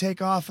starts to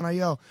take off. And I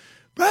yell,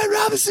 Brian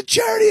Robinson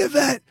charity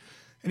event.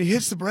 And he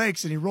hits the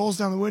brakes, and he rolls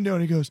down the window,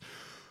 and he goes,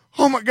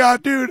 oh, my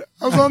God, dude,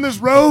 I was on this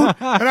road,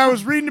 and I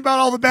was reading about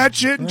all the bad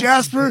shit in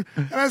Jasper,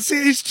 and I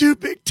see these two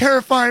big,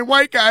 terrifying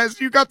white guys.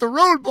 You got the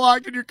road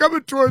blocked, and you're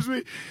coming towards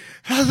me.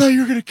 And I thought you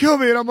were going to kill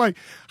me. And I'm like,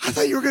 I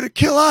thought you were going to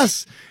kill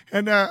us.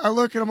 And I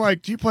look, and I'm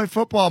like, do you play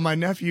football? My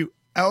nephew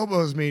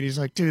elbows me, and he's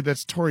like, dude,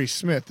 that's Torrey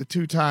Smith, the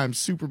 2-time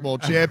Super Bowl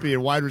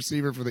champion wide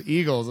receiver for the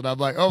Eagles. And I'm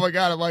like, oh, my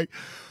God. I'm like,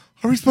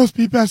 are we supposed to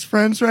be best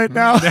friends right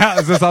now? Yeah,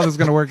 is this how this is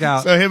going to work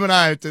out? So him and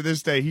I, to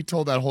this day, he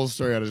told that whole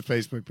story on his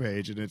Facebook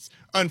page, and it's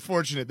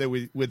unfortunate that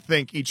we would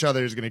think each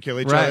other is going to kill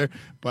each Right. other,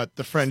 but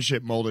the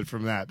friendship molded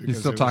from that. You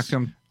because still it talk was to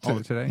him all-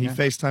 today? He Yeah.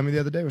 FaceTimed me the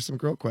other day with some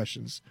girl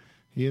questions.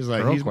 He was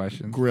like, Girl he's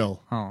questions?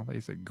 grill. Oh, they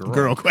said girl.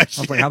 Girl I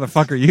questions. was like, how the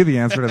fuck are you the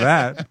answer to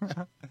that?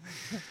 I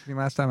mean,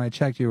 last time I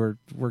checked, you were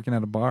working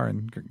at a bar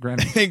in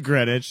Greenwich. In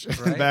Greenwich,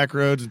 Right. back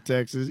roads in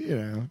Texas, you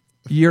know,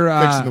 You're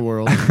fixing the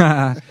world.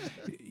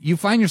 you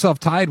find yourself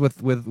tied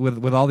with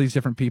all these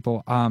different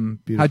people.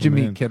 How'd you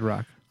meet man. Kid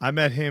Rock? I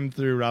met him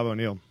through Rob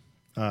O'Neill,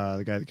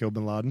 the guy that killed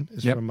Bin Laden,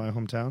 is Yep. from my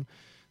hometown.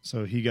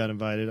 So he got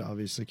invited.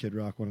 Obviously, Kid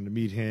Rock wanted to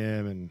meet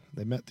him, and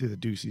they met through the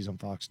Duceys on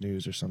Fox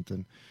News or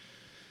something.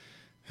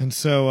 And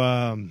so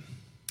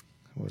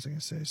what was I going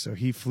to say? So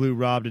he flew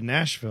Rob to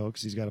Nashville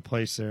because he's got a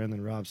place there. And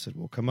then Rob said,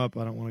 well, come up.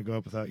 I don't want to go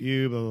up without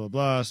you, blah, blah,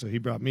 blah. So he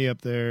brought me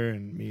up there,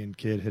 and me and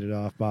Kid hit it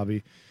off,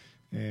 Bobby.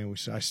 And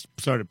I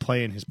started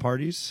playing his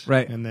parties.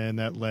 Right. And then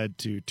that led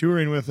to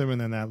touring with him, and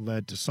then that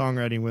led to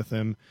songwriting with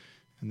him.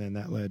 And then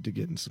that led to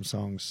getting some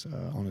songs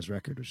on his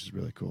record, which is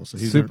really cool. So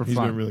he's been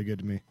really good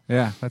to me.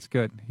 Yeah, that's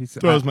good. He's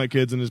throws my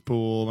kids in his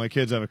pool. My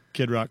kids have a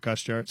Kid Rock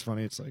cuss jar. It's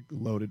funny. It's like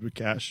loaded with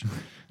cash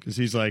because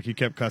he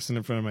kept cussing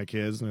in front of my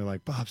kids, and they're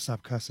like, Bob,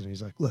 stop cussing. And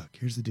he's like, look,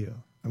 here's the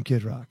deal. I'm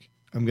Kid Rock.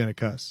 I'm gonna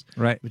cuss.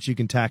 Right. But you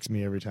can tax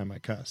me every time I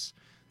cuss.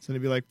 So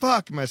they'd be like,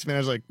 fuck. My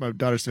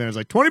daughter Savannah's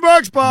like,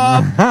 $20,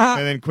 Bob.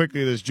 And then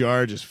quickly this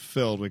jar just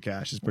filled with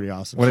cash. It's pretty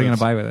awesome. What are you gonna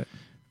buy with it?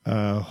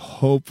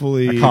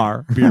 Hopefully a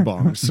car, beer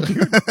bongs,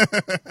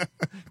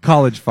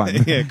 college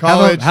fund. Yeah,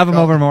 college. Have them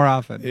over more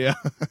often. Yeah,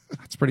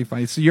 that's pretty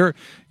funny. So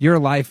your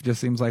life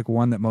just seems like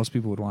one that most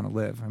people would want to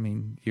live. I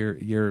mean,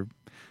 you're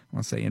I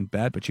won't say in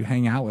bed, but you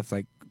hang out with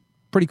like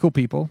pretty cool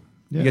people.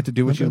 Yeah. You get to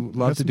do what you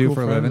love to do cool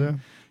for a friends,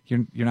 living. yeah.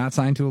 You're not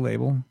signed to a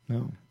label.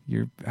 No.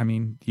 You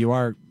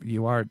are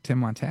Tim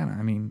Montana.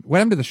 I mean, what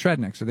happened to the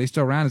Shredniks? Are they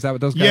still around? Is that what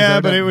those guys are?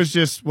 Yeah, but it was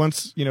just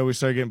once, we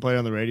started getting played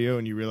on the radio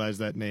and you realize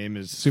that name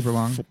is super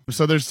long.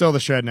 So there's still the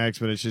Shredniks,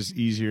 but it's just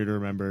easier to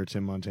remember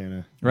Tim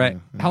Montana. Right.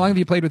 How long have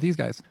you played with these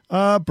guys?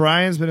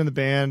 Brian's been in the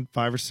band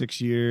 5 or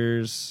 6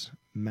 years.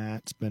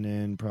 Matt's been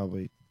in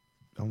probably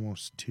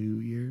almost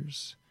 2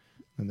 years.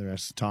 And the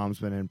rest, Tom's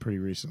been in pretty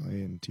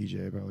recently, and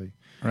TJ probably.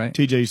 Right.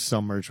 TJ used to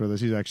sell merch with us.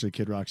 He's actually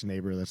Kid Rock's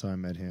neighbor. That's how I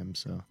met him,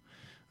 so.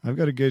 I've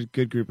got a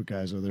good group of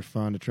guys, though. They're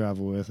fun to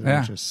travel with.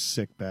 They're just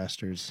sick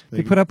bastards.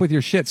 They put up with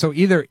your shit. So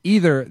either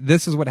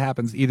this is what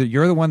happens. Either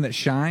you're the one that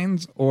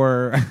shines,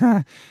 or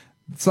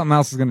something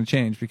else is going to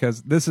change.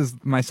 Because this is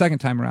my second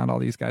time around all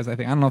these guys. I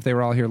don't know if they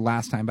were all here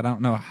last time, but I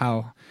don't know how.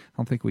 I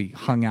don't think we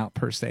hung out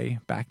per se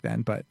back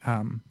then. But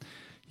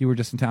you were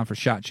just in town for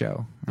SHOT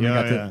Show. And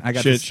I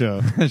got shit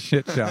show.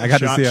 Shit show. I got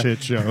to see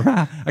shit show.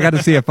 I got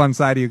to see a fun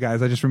side of you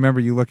guys. I just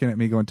remember you looking at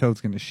me going, Toad's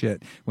going to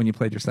shit when you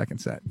played your second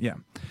set. Yeah.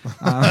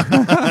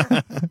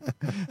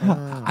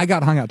 I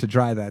got hung out to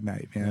dry that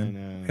night, man. I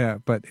know. Yeah,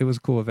 but it was a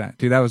cool event.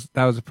 Dude, that was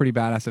a pretty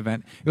badass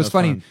event. It was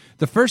funny. Fun.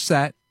 The first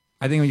set,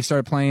 I think when you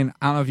started playing,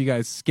 I don't know if you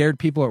guys scared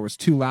people or it was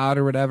too loud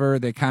or whatever.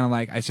 They kind of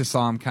I just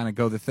saw them kind of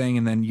go the thing.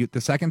 And then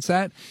the second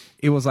set,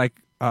 it was like,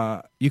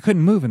 you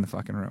couldn't move in the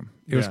fucking room.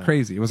 It was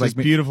crazy. It was this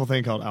like beautiful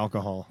thing called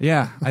alcohol.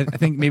 Yeah, I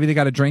think maybe they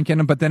got a drink in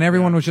them, but then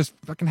everyone was just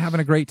fucking having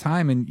a great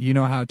time, and you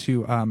know how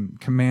to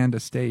command a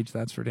stage.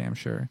 That's for damn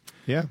sure.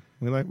 Yeah,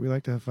 we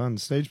like to have fun. The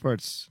stage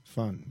part's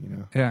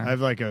fun, Yeah. I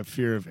have a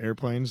fear of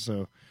airplanes,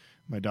 so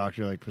my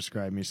doctor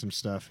prescribed me some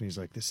stuff, and he's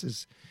like,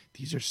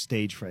 "These are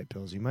stage fright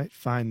pills. You might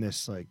find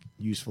this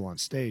useful on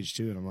stage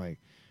too." And I'm like,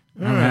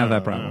 I don't have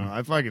that problem.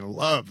 I fucking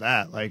love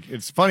that.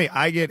 It's funny.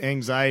 I get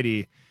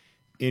anxiety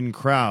in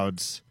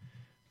crowds,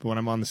 but when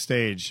I'm on the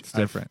stage, it's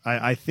different.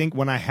 I think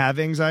when I have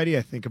anxiety,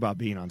 I think about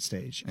being on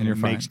stage, and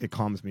it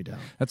calms me down.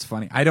 That's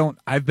funny.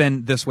 I've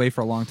been this way for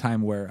a long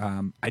time, where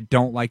I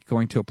don't like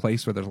going to a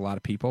place where there's a lot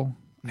of people.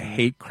 I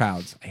hate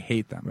crowds. I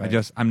hate them.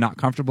 Right. I'm not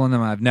comfortable in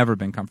them. I've never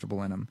been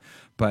comfortable in them.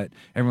 But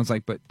everyone's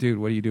like, "But dude,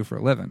 what do you do for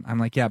a living?" I'm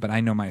like, "Yeah, but I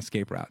know my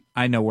escape route.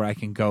 I know where I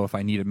can go if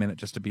I need a minute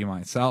just to be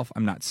myself.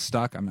 I'm not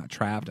stuck. I'm not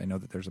trapped. I know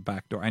that there's a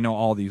back door. I know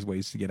all these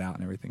ways to get out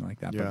and everything like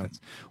that." Yeah. But that's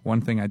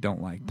one thing I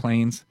don't like.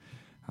 Planes.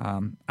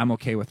 I'm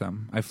okay with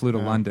them. I flew to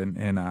London,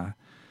 and that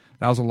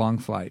was a long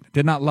flight.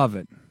 Did not love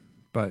it,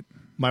 but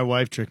my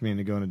wife tricked me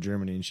into going to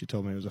Germany, and she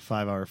told me it was a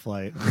 5-hour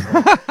flight.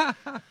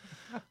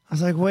 I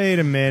was like, wait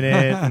a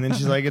minute. And then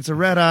she's like, it's a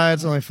red eye.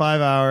 It's only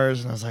 5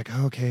 hours. And I was like,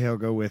 okay, I'll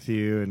go with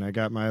you. And I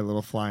got my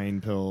little flying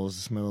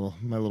pills, my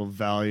little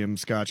Valium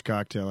Scotch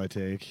cocktail I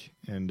take,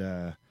 and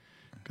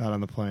got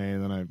on the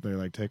plane. And then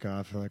they take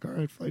off. They're like, all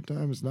right, flight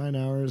time is 9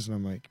 hours. And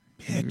I'm like,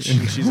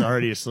 bitch. She's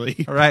already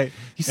asleep. Right.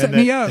 You set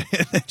me up.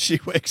 And then she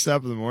wakes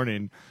up in the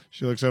morning.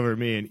 She looks over at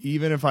me. And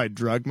even if I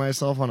drug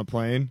myself on a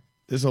plane,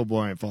 this old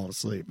boy ain't falling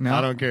asleep. No.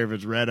 I don't care if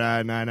it's red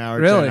eye, 9 hour,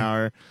 Really? 10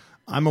 hour.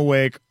 I'm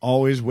awake,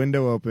 always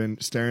window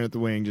open, staring at the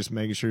wing, just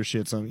making sure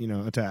shit's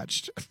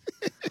attached.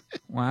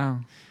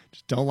 Wow.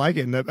 Just don't like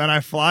it. And I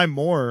fly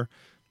more.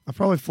 I've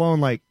probably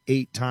flown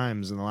 8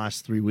 times in the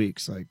last 3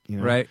 weeks.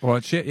 Right. Well,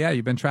 shit. Yeah,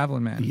 you've been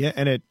traveling, man. Yeah,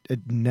 and it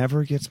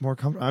never gets more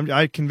comfortable.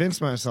 I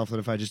convinced myself that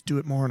if I just do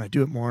it more and I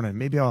do it more, and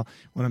maybe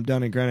when I'm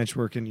done in Greenwich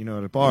working,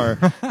 at a bar,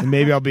 and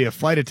maybe I'll be a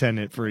flight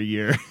attendant for a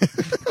year,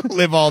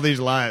 live all these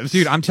lives.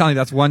 Dude, I'm telling you,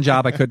 that's one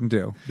job I couldn't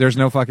do. There's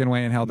no fucking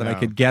way in hell that I No.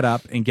 could get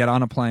up and get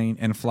on a plane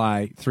and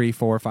fly 3,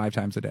 4, 5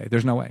 times a day.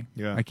 There's no way.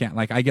 Yeah. I can't.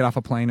 I get off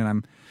a plane and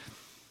I'm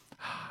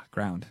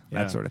ground,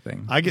 Yeah. that sort of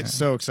thing. I get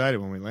so excited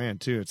when we land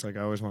too. It's I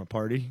always want to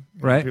party.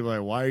 And Right. People are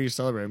like, why are you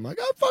celebrating? I'm like,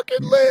 I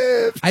fucking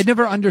lived. I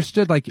never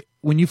understood,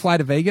 when you fly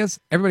to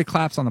Vegas, everybody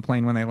claps on the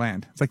plane when they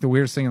land. It's the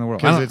weirdest thing in the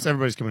world. Because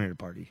everybody's coming here to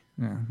party.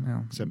 Yeah,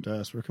 no. Except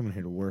us. We're coming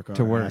here to work.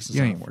 To work. Asses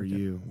You ain't off for working. you.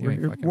 You We're ain't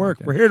here fucking to work.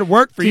 working. We're here to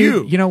work for Dude,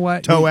 you. You know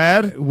what? Toe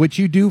ad. What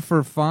you do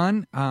for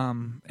fun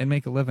and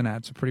make a living at,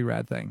 it's a pretty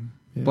rad thing.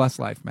 Yeah. Blessed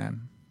life,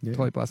 man. Yeah.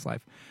 Totally blessed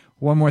life.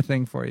 One more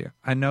thing for you.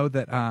 I know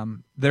that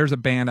there's a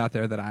band out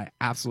there that I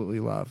absolutely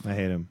love. I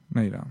hate him.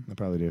 No, you don't. I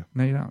probably do.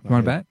 No, you don't. You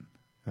want to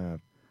bet?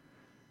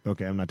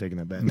 Okay, I'm not taking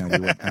that bet. No,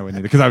 I wouldn't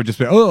either. Because I would just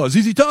be, oh,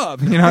 ZZ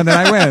Top. You know, and then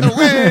I win.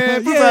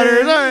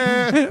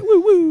 Win,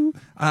 woo, woo.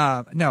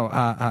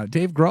 No,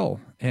 Dave Grohl.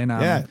 And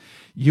Yeah.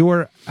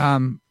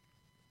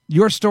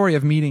 your story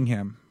of meeting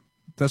him,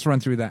 let's run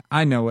through that.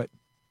 I know it,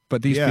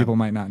 but these Yeah. people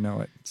might not know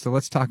it. So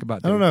let's talk about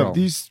I Dave don't know. Grohl.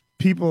 These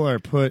people are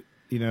put,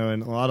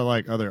 and a lot of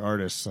like other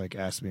artists like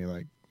ask me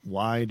like,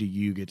 why do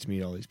you get to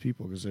meet all these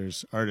people? Because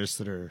there's artists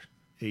that are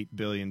 8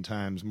 billion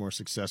times more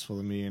successful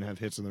than me and have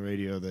hits on the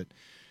radio that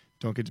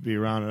don't get to be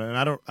around.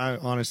 And I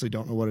honestly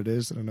don't know what it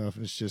is. I don't know if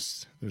it's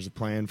just there's a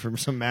plan for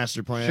some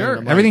master plan. Sure.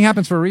 I'm like- Everything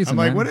happens for a reason. I'm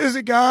like, man. what is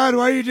it, God?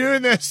 Why are you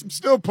doing this? I'm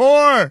still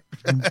poor.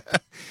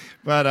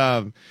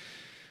 But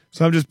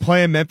so I'm just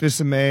playing Memphis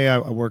in May. I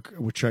work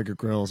with Traeger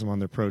Grills. I'm on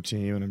their pro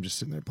team, and I'm just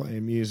sitting there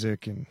playing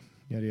music and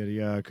yada yada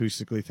yada,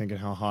 acoustically thinking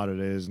how hot it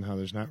is and how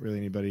there's not really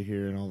anybody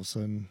here. And all of a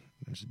sudden,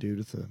 there's a dude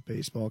with a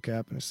baseball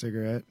cap and a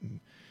cigarette. And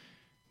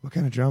what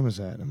kind of drum is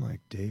that? I'm like,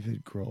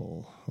 David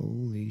Grohl.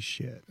 Holy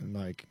shit! And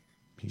like,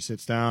 he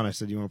sits down. I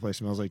said, "You want to play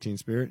Smells Like Teen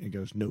Spirit?" And he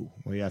goes, "No."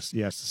 Well, he has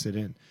to sit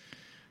in.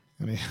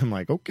 And I'm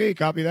like, okay,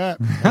 copy that.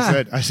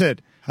 I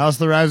said, House of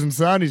the Rising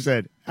Sun? He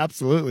said,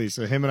 absolutely.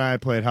 So him and I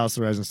played House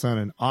of the Rising Sun,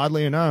 and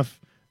oddly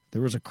enough,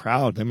 there was a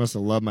crowd. They must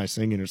have loved my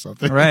singing or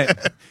something. Right.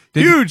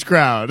 Huge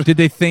crowd. Did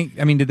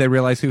they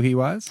realize who he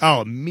was?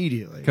 Oh,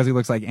 immediately. Because he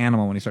looks like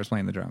Animal when he starts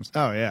playing the drums.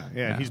 Oh,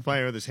 yeah. He's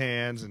playing with his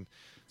hands. And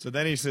so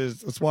then he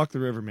says, let's walk the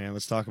river, man.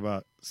 Let's talk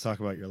about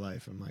your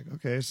life. I'm like,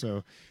 okay.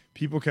 So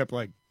people kept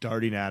like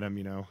darting at him,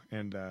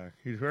 and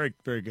he's very,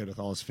 very good with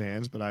all his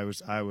fans. But I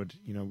would,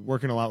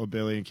 working a lot with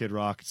Billy and Kid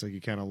Rock, it's like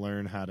you kind of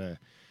learn how to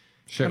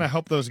kind of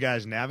help those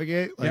guys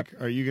navigate. Like,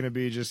 Are you going to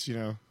be just,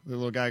 the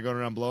little guy going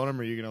around blowing them,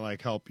 or are you going to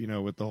like help,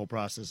 with the whole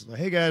process? Like,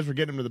 hey guys, we're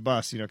getting him to the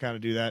bus, kind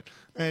of do that.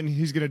 And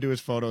he's going to do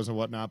his photos and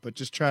whatnot, but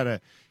just try to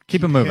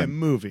keep him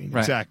moving. Right.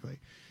 Exactly.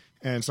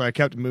 And so I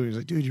kept him moving. He's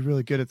like, dude, you're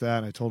really good at that.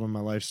 And I told him my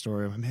life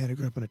story. I'm like, man, I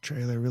grew up in a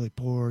trailer, really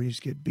poor. I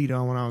used to get beat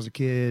on when I was a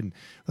kid, and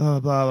blah, blah,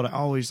 blah. But I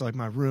always, like,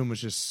 my room was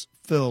just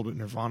filled with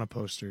Nirvana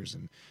posters.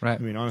 And right.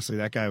 I mean, honestly,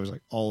 that guy was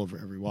like all over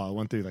every wall. I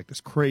went through like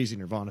this crazy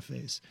Nirvana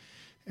phase.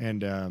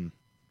 And then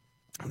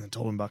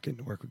told him about getting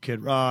to work with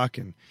Kid Rock.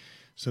 And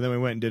so then we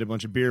went and did a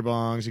bunch of beer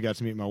bongs. He got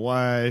to meet my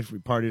wife. We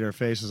partied our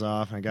faces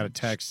off. And I got a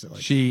text that,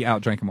 like, she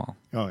outdrank them all.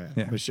 Oh,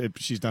 yeah. But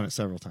she's done it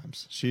several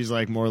times. She's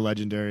like more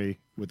legendary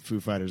with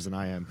Foo Fighters than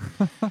I am.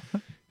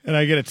 And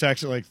I get a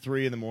text at like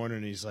 3 a.m,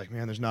 and he's like,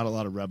 man, there's not a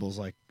lot of rebels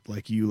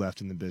like you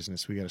left in the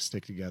business. We got to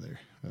stick together.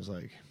 I was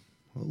like,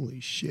 holy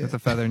shit. That's a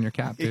feather in your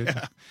cap, dude.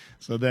 Yeah.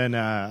 So then him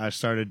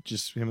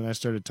and I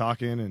started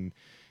talking, and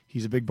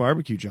he's a big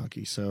barbecue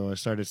junkie. So I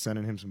started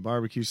sending him some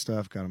barbecue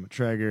stuff, got him a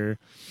Traeger.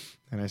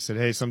 And I said,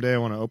 hey, someday I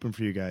want to open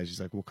for you guys.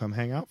 He's like, well, come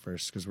hang out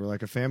first, because we're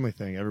like a family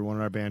thing. Everyone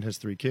in our band has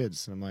 3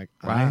 kids. And I'm like,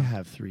 wow. I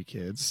have 3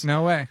 kids.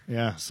 No way.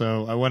 Yeah.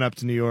 So I went up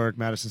to New York,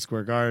 Madison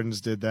Square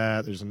Gardens, did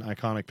that. There's an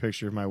iconic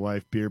picture of my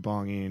wife beer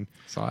bonging.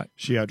 Saw it.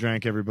 She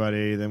outdrank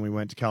everybody. Then we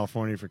went to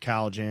California for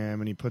Cal Jam,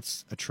 and he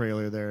puts a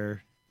trailer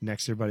there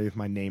next to everybody with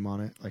my name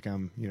on it. Like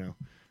I'm,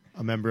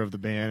 a member of the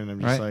band. And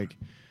I'm just like,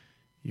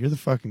 you're the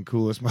fucking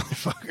coolest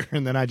motherfucker.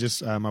 And then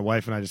my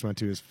wife and I just went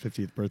to his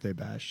 50th birthday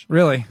bash.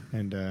 Really?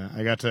 And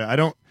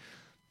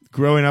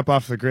growing up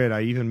off the grid,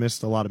 I even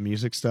missed a lot of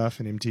music stuff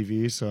and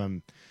MTV. So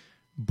I'm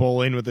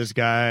bowling with this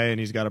guy, and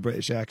he's got a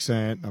British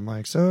accent. I'm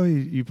like, so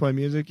you play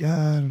music?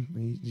 Yeah.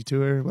 You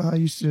tour? Well,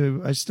 I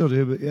still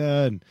do, but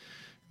yeah. And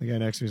the guy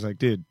next to me is like,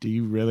 dude, do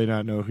you really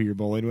not know who you're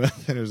bowling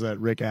with? And it was that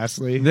Rick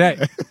Astley.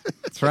 Yeah.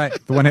 That's right.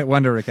 The one-hit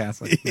wonder Rick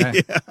Astley. Yeah.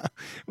 Yeah.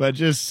 But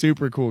just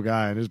super cool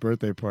guy. And his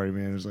birthday party,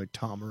 man, it was like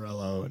Tom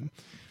Morello and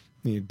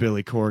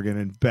Billy Corgan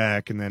and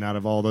Beck. And then out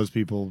of all those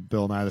people,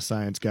 Bill Nye the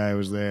Science Guy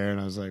was there. And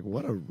I was like,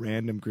 what a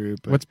random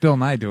group. But what's Bill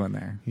Nye doing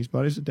there? He's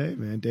buddies with Dave,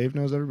 man. Dave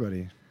knows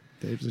everybody.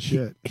 Dave's the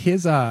shit.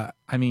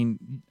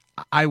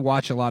 I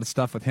watch a lot of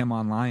stuff with him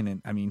online,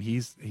 and I mean,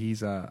 he's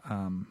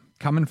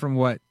coming from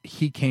what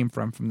he came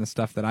from the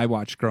stuff that I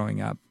watched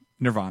growing up,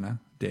 Nirvana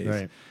days.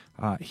 Right.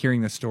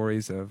 Hearing the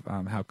stories of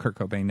how Kurt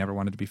Cobain never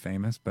wanted to be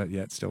famous, but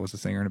yet still was a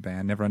singer in a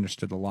band, never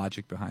understood the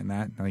logic behind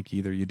that. Like,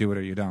 either you do it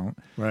or you don't.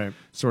 Right.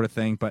 Sort of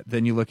thing. But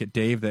then you look at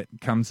Dave that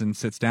comes and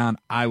sits down.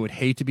 I would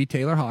hate to be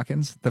Taylor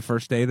Hawkins the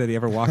first day that he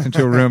ever walked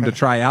into a room to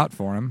try out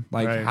for him.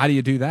 Like, right. How do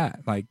you do that?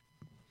 Like,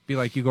 be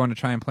like you going to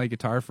try and play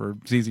guitar for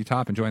ZZ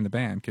Top and join the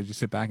band, because you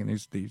sit back and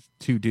there's these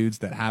 2 dudes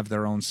that have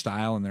their own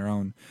style and their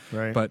own.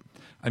 Right. But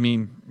I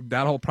mean,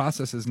 that whole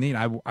process is neat.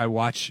 I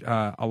watch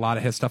a lot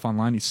of his stuff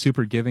online. He's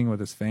super giving with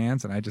his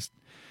fans, and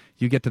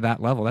you get to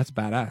that level, that's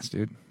badass,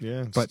 dude.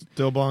 Yeah. But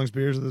still bongs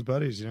beers with his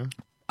buddies,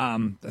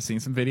 I've seen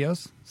some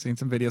videos.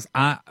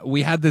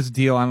 We had this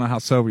deal. I don't know how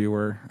sober you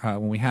were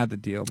when we had the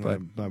deal, but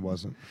I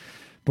wasn't.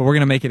 But we're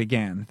gonna make it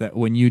again. That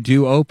when you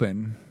do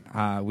open,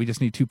 we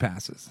just need 2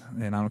 passes,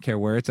 and I don't care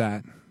where it's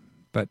at.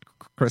 but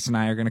Chris and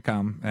I are going to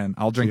come, and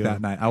I'll drink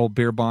that night. I will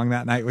beer bong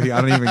that night with you.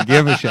 I don't even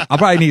give a shit. I'll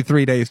probably need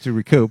 3 days to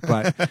recoup,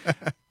 but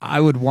I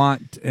would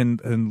want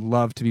and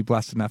love to be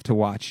blessed enough to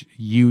watch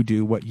you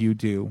do what you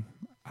do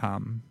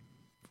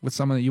with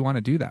someone that you want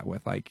to do that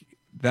with. Like,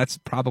 that's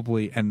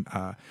probably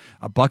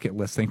a bucket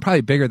list thing,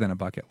 probably bigger than a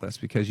bucket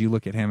list, because you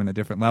look at him in a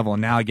different level,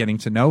 and now getting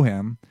to know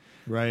him.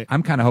 Right.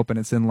 I'm kind of hoping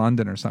it's in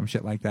London or some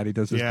shit like that. He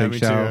does this big me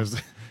show.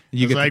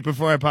 Too.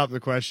 Before I popped the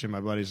question,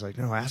 my buddy's like,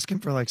 no, ask him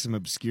for like some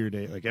obscure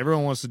date. Like,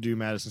 everyone wants to do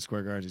Madison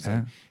Square Garden. He's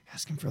like,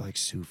 ask him for like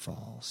Sioux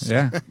Falls.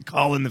 Yeah.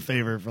 Call in the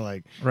favor for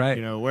like,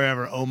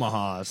 wherever,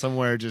 Omaha,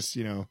 somewhere just,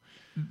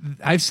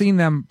 I've seen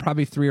them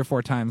probably 3 or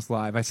 4 times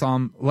live. I saw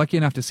him, lucky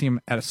enough to see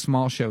him at a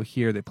small show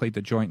here. They played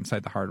the Joint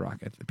inside the Hard Rock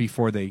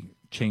before they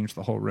changed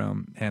the whole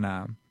room. And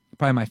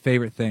probably my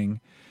favorite thing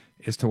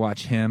is to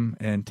watch him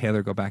and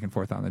Taylor go back and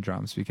forth on the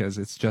drums, because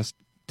it's just,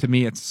 to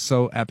me, it's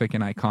so epic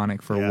and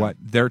iconic for what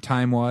their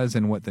time was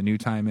and what the new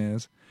time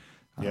is.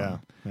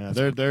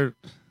 They're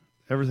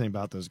everything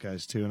about those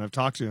guys too. And I've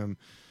talked to him,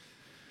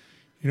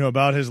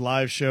 about his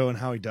live show and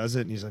how he does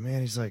it. And he's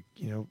like,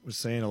 man, was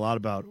saying a lot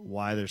about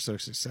why they're so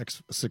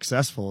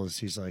successful. Is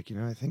he's like,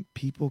 I think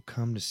people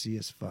come to see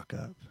us fuck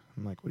up.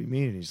 I'm like, what do you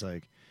mean? And he's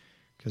like,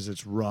 because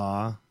it's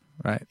raw.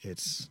 Right.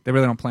 They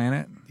really don't plan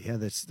it. Yeah,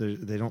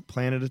 they don't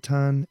plan it a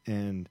ton,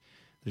 and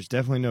there's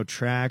definitely no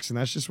tracks. And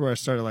that's just where I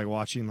started like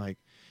watching like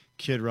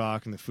Kid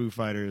Rock and the Foo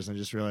Fighters, and I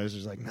just realized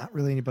there's like not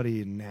really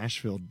anybody in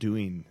Nashville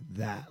doing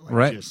that.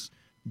 Like, just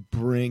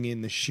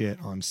bringing the shit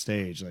on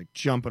stage, like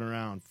jumping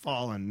around,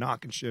 falling,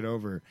 knocking shit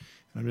over.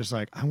 And I'm just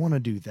like, I want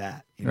to do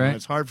that.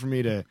 It's hard for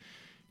me to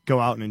go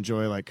out and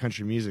enjoy like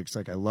country music. It's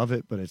like, I love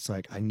it, but it's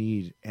like, I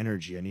need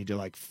energy. I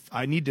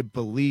need to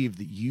believe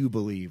that you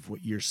believe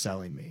what you're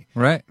selling me.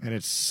 Right. And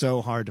it's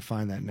so hard to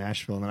find that in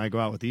Nashville. And then I go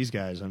out with these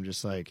guys, I'm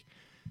just like,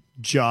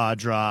 jaw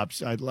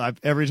drops.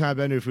 Every time I've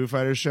been to a Foo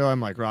Fighters show,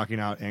 I'm like rocking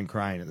out and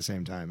crying at the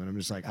same time. And I'm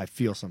just like, I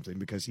feel something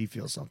because he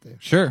feels something.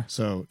 Sure.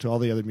 So to all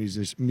the other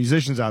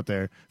musicians out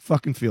there,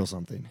 fucking feel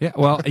something. Yeah.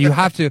 Well, you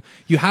have to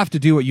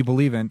do what you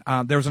believe in.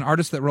 There was an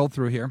artist that rolled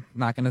through here.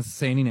 Not going to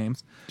say any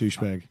names.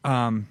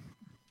 Douchebag.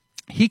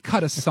 He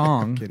cut a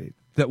song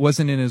that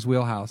wasn't in his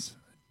wheelhouse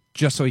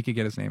just so he could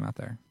get his name out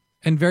there,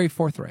 and very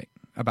forthright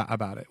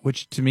about it,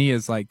 which to me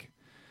is like,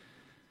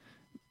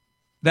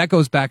 that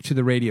goes back to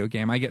the radio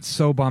game. I get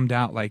so bummed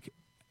out. Like,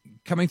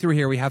 coming through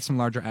here, we have some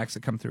larger acts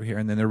that come through here,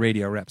 and then the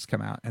radio reps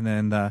come out, and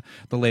then the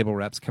label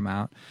reps come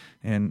out,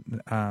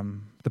 and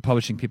the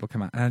publishing people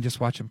come out, and I just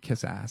watch them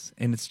kiss ass,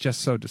 and it's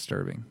just so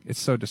disturbing. It's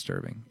so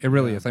disturbing. It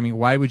really is. I mean,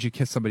 why would you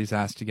kiss somebody's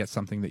ass to get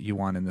something that you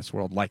want in this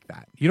world like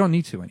that? You don't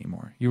need to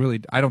anymore. You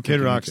really, I don't.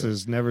 Kid Rock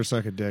says, never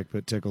suck a dick,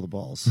 but tickle the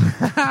balls.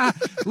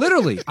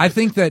 Literally. I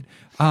think that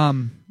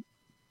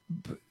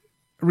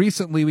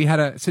recently we had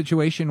a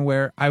situation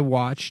where I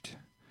watched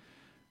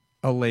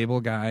a label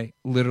guy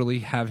literally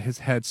have his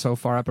head so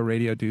far up a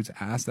radio dude's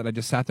ass that I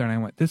just sat there and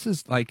I went, this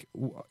is like,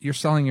 you're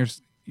selling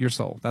your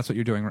soul. That's what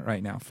you're doing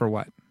right now. For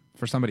what?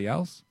 For somebody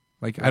else?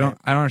 Like, right. I don't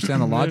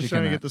understand the logic. Trying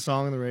in to that. get the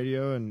song on the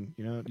radio, and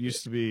it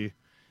used to be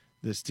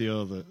this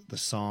deal, the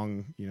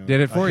song, did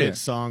it for a you. hit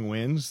song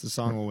wins, the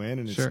song will win,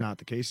 and it's not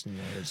the case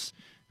anymore. It's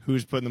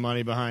who's putting the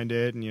money behind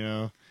it,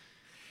 and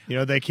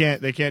they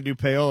can't do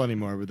payola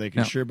anymore, but they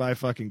can sure buy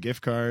fucking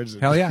gift cards.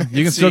 Hell yeah,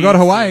 you can still go to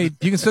Hawaii.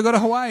 You can still go to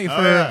Hawaii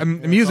for a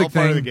music it's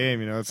all thing. Part of the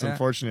game, it's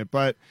unfortunate,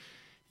 but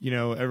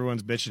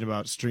everyone's bitching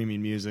about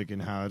streaming music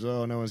and how it's,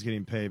 no one's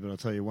getting paid. But I'll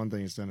tell you one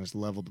thing it's done is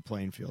leveled the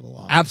playing field a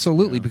lot.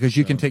 Absolutely, because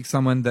you can take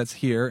someone that's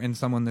here and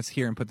someone that's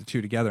here and put the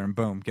two together, and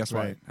boom, guess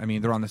what? I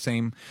mean, they're on the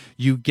same.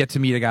 You get to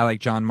meet a guy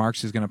like John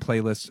Marks who's going to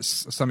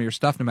playlist some of your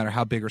stuff, no matter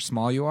how big or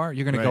small you are.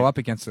 You're going to go up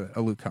against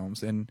a Luke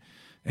Combs and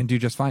do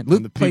just fine. Luke,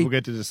 and the people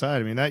get to decide.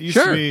 I mean, that used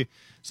to be.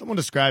 Someone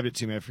described it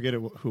to me. I forget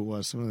who it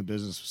was. Someone in the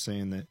business was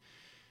saying that,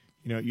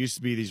 it used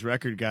to be these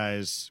record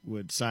guys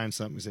would sign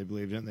something because they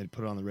believed in it, and they'd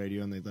put it on the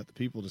radio, and they'd let the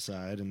people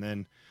decide. And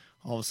then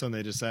all of a sudden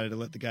they decided to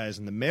let the guys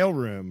in the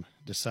mailroom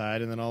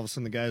decide. And then all of a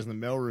sudden the guys in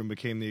the mailroom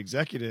became the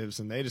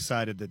executives, and they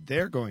decided that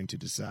they're going to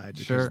decide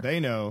because they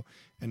know.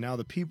 And now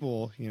the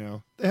people,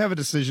 they have a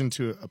decision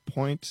to a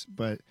point.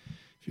 But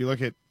if you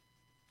look at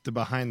the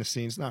behind the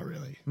scenes, not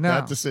really. No.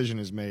 That decision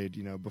is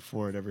made,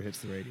 before it ever hits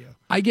the radio.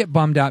 I get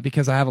bummed out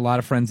because I have a lot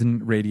of friends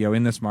in radio,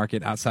 in this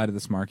market, outside of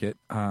this market.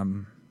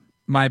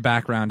 My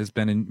background has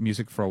been in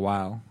music for a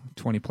while,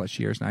 20 plus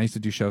years now. I used to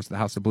do shows at the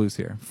House of Blues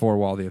here,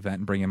 four-wall the event,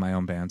 and bring in my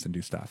own bands and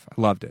do stuff. I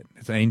loved it.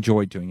 I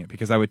enjoyed doing it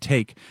because I would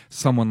take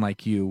someone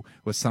like you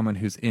with someone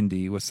who's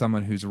indie, with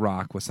someone who's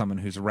rock, with someone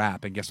who's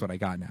rap, and guess what I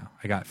got now?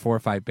 I got 4 or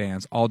 5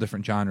 bands, all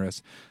different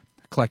genres,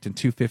 collecting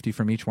 $250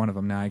 from each one of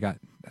them. Now I got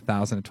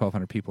 1,000 to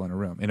 1,200 people in a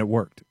room, and it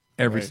worked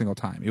every single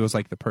time. It was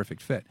like the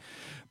perfect fit.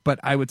 But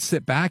I would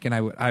sit back and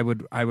I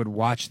would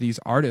watch these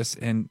artists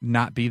and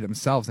not be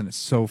themselves, and it's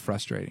so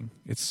frustrating.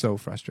 It's so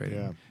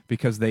frustrating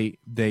because they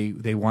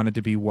wanted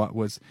to be what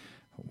was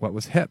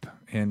hip.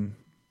 And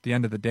the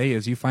end of the day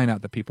is you find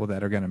out the people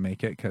that are going to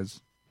make it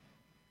because,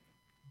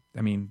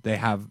 I mean, they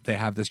have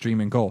this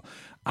dream and goal.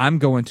 I'm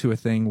going to a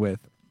thing with,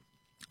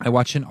 I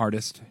watch an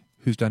artist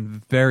who's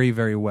done very,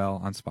 very well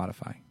on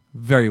Spotify.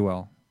 Very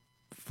well.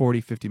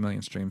 40, 50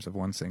 million streams of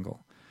one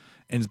single.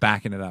 And is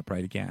backing it up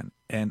right again.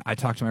 And I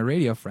talk to my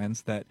radio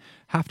friends that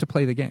have to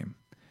play the game.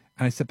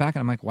 And I sit back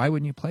and I'm like, why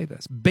wouldn't you play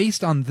this?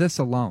 Based on this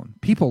alone,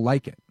 people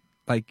like it.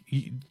 Like,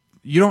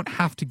 you don't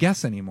have to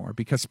guess anymore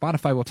because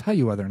Spotify will tell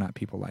you whether or not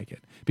people like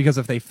it. Because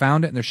if they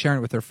found it and they're sharing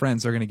it with their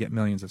friends, they're going to get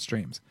millions of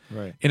streams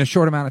in a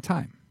short amount of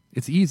time.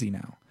 It's easy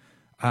now.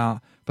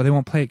 But they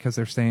won't play it because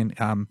they're saying,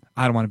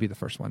 I don't want to be the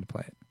first one to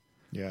play it.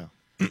 Yeah.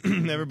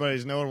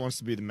 No one wants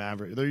to be the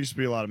Maverick. There used to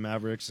be a lot of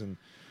Mavericks, and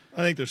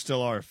I think there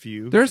still are a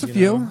few. There's a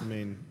few. I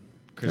mean,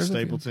 Chris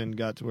Stapleton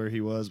got to where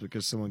he was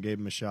because someone gave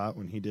him a shot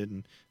when he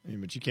didn't. I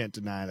mean, but you can't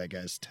deny that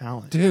guy's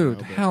talent.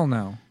 Dude, hell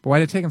no. But why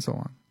did it take him so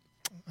long?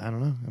 I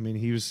don't know. I mean,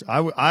 he was.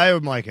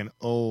 I'm like an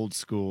old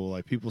school.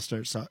 Like, people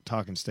start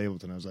talking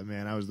Stapleton. I was like,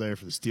 man, I was there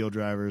for the Steel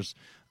Drivers.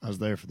 I was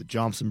there for the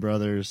Johnson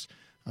Brothers.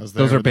 I was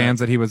there. Those are bands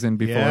that he was in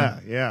before.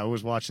 Yeah. I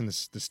was watching the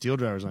Steel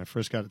Drivers when I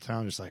first got to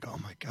town. Just like, oh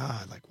my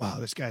god, like, wow,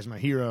 this guy's my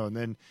hero. And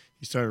then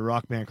he started a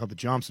rock band called the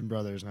Johnson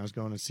Brothers, and I was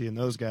going and seeing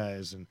those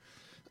guys, and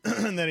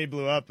and then he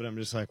blew up, and I'm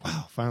just like,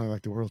 wow, finally,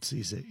 like, the world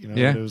sees it. You know,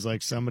 Yeah. It was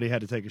like somebody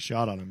had to take a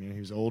shot on him. You know,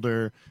 he was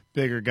older,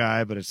 bigger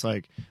guy, but it's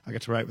like I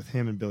got to write with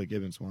him and Billy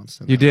Gibbons once.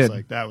 And You that was did.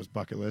 like, that was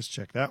bucket list.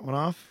 Check that one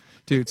off.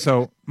 Dude,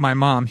 so my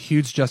mom,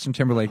 huge Justin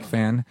Timberlake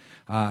fan,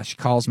 she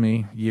calls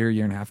me year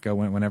and a half ago,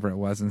 whenever it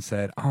was, and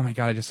said, oh my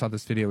God, I just saw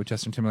this video with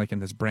Justin Timberlake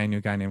and this brand new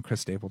guy named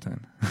Chris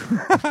Stapleton.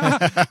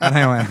 And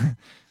I went,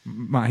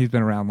 Ma, he's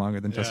been around longer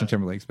than Justin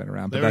Timberlake's been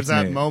around. But There was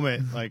that's that me.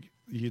 moment, like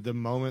the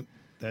moment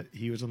that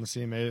he was on the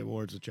CMA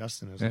Awards with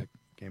Justin, it was like,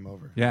 game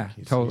over. Yeah,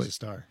 He's totally. a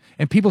star.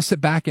 And people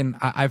sit back, and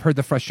I've heard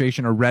the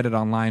frustration or read it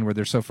online where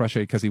they're so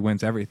frustrated because he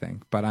wins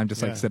everything. But I'm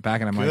just like, sit back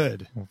and I'm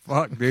Good. like, well,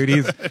 fuck, dude,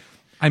 he's,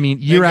 I mean,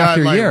 year That guy,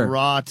 after like, year.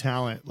 raw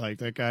talent. Like,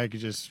 that guy could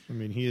just, I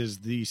mean, he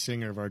is the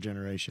singer of our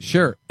generation.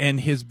 Sure, and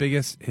his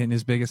biggest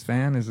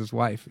fan is his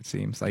wife. It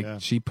seems like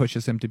she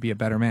pushes him to be a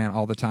better man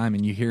all the time,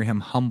 and you hear him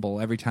humble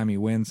every time he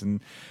wins.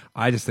 And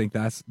I just think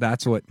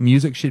that's what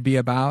music should be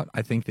about.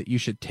 I think that you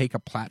should take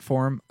a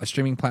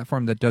streaming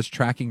platform that does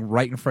tracking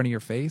right in front of your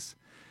face,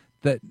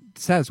 that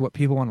says what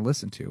people want to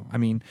listen to. I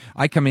mean,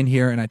 I come in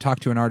here and I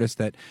talk to an artist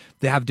that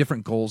they have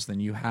different goals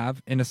than you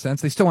have. In a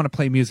sense, they still want to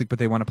play music, but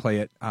they want to play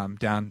it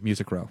down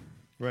Music Row.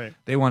 Right.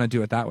 They want to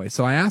do it that way.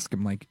 So I ask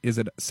him, like, is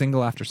it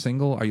single after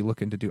single? Are you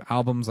looking to do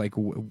albums? Like,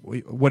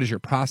 what is your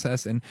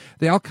process? And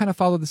they all kind of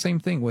follow the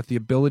same thing, with the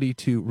ability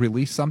to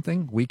release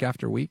something week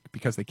after week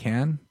because they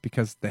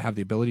have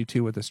the ability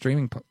to with the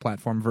streaming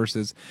platform,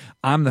 versus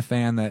I'm the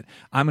fan that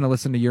I'm going to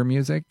listen to your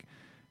music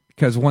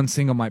because one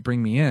single might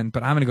bring me in,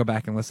 but I'm going to go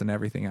back and listen to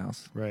everything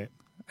else. Right.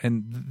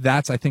 And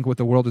that's, I think, what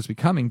the world is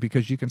becoming,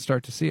 because you can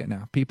start to see it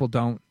now. People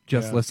don't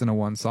just listen to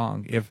one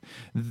song.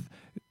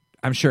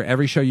 I'm sure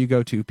every show you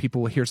go to,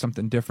 people will hear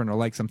something different or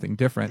like something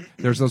different.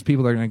 There's those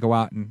people that are going to go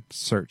out and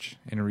search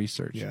and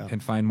research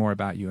and find more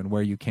about you and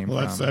where you came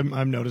from.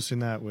 I'm noticing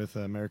that with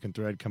American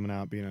Thread coming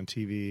out, being on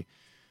TV.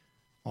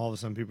 All of a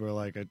sudden, people are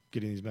like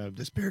getting these,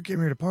 this Spirit came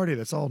here to party.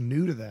 That's all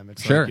new to them.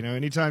 It's like,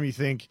 anytime you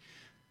think,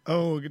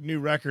 oh, a new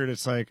record,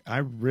 it's like, I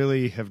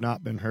really have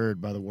not been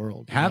heard by the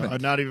world. Haven't.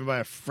 Not even by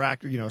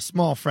a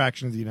small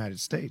fraction of the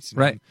United States.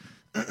 Right.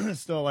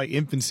 Still like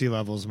infancy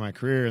levels of my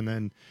career. And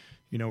then,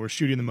 we're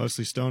shooting the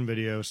Mostly Stone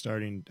video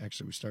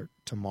we start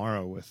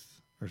tomorrow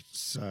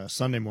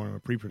Sunday morning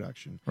with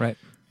pre-production. Right.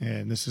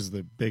 And this is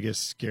the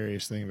biggest,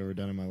 scariest thing I've ever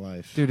done in my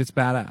life. Dude, it's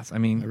badass. I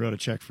mean, I wrote a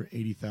check for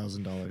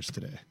 $80,000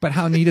 today. But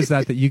how neat is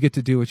that you get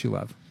to do what you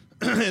love?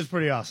 It's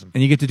pretty awesome.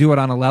 And you get to do it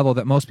on a level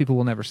that most people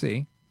will never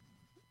see.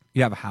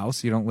 You have a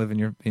house. You don't live in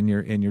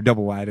your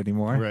double wide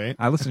anymore. Right.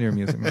 I listen to your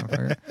music,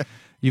 motherfucker.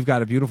 You've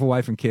got a beautiful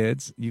wife and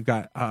kids. You've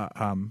got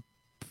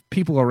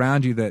people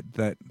around you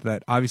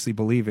that obviously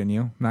believe in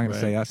you. I'm not going to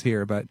say us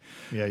here, but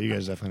yeah, you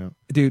guys definitely know.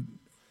 Dude,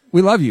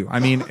 we love you. I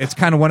mean, it's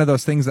kind of one of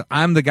those things that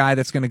I'm the guy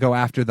that's going to go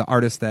after the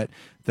artist that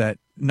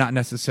not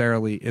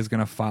necessarily is going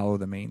to follow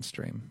the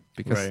mainstream,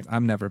 because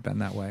I've never been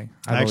that way.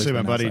 Actually,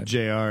 my buddy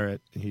JR,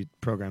 he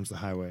programs the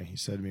Highway. He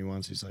said to me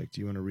once, he's like,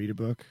 do you want to read a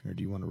book or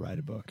do you want to write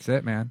a book? That's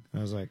it, man. And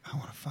I was like, I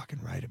want to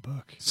fucking write a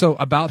book. So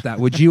about that,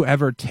 would you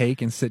ever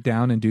take and sit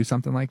down and do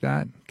something like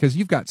that? Because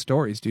you've got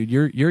stories, dude.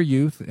 Your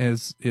youth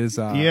is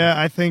yeah,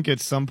 I think at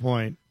some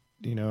point,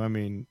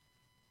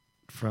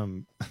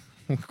 from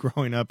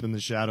growing up in the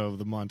shadow of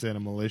the Montana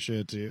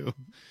militia to,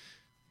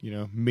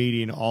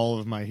 meeting all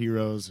of my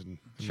heroes, and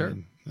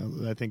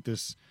I think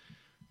this,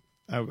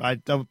 I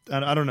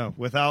don't know.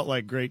 Without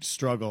like great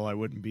struggle, I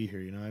wouldn't be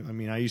here.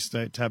 I used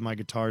to have my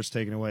guitars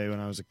taken away when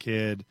I was a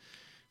kid.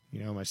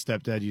 My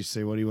stepdad used to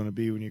say, "What do you want to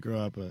be when you grow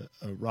up?" A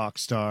rock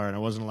star, and I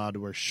wasn't allowed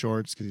to wear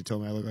shorts because he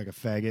told me I looked like a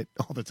faggot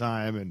all the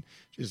time, and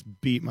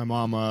just beat my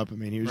mom up. I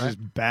mean, he was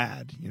just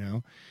bad,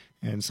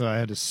 And so I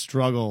had to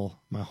struggle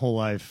my whole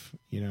life,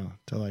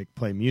 to like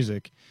play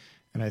music.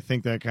 And I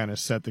think that kind of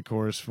set the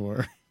course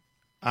for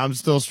I'm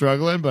still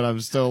struggling, but I'm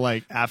still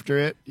like after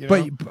it. You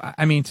know? But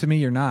I mean, to me,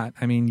 you're not.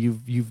 I mean,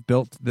 you've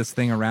built this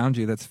thing around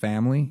you that's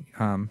family,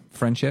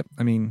 friendship.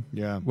 I mean,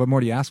 Yeah. What more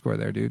do you ask for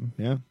there, dude?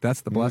 Yeah.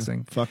 That's the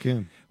blessing. Fuck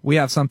him. We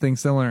have something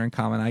similar in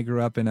common. I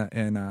grew up in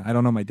I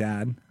don't know my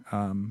dad.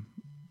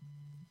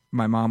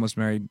 My mom was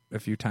married a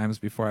few times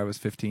before I was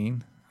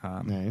 15.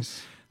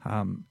 Nice.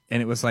 And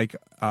it was like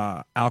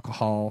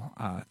alcohol,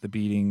 the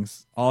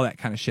beatings, all that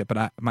kind of shit.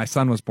 But my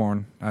son was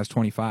born, I was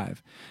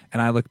 25,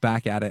 and I look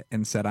back at it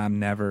and said,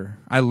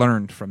 I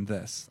learned from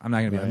this. I'm not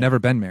going to be, I've never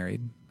been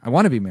married. I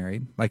want to be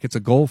married. Like, it's a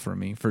goal for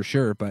me, for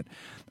sure. But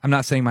I'm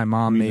not saying my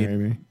mom Marry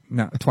me?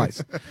 No,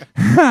 twice.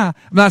 I'm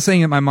not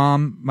saying that my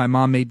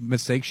mom made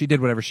mistakes. She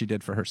did whatever she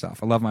did for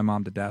herself. I love my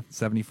mom to death.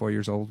 74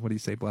 years old. What do you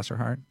say? Bless her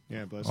heart.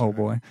 Yeah, bless Oh her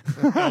boy.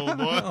 Oh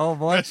boy. Oh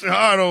boy. Bless your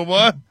heart, old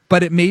boy.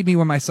 But it made me,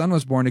 when my son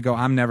was born, to go,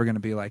 I'm never going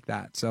to be like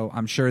that. So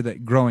I'm sure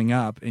that growing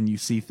up and you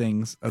see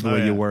things the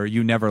way you were,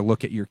 you never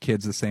look at your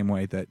kids the same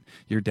way that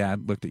your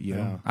dad looked at you.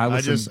 Yeah. I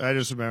just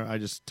remember, I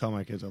just tell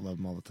my kids I love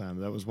them all the time.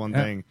 That was one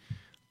thing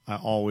I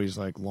always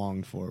like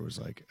longed for, was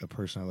like a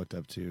person I looked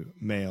up to,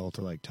 male,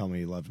 to like tell me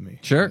he loved me.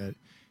 Sure. That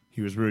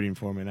he was rooting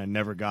for me, and I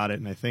never got it.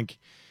 And I think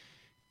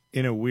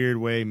in a weird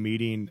way,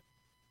 meeting,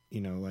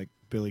 like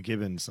Billy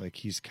Gibbons, like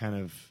he's kind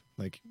of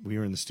like, we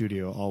were in the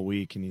studio all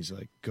week and he's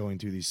like going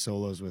through these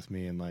solos with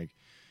me, and like,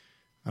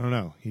 I don't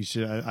know,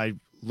 I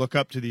look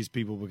up to these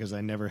people because I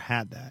never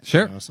had that.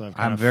 Sure. So I've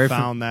I'm very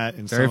found that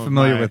in very some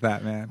familiar of my with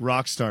that, man.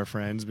 rock star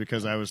friends,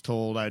 because I was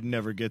told I'd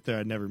never get there,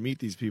 I'd never meet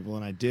these people,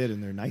 and I did,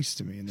 and they're nice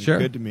to me and they're Sure.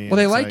 good to me. Well,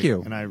 they and it's like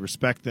you. and I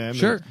respect them.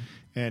 Sure.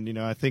 And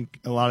I think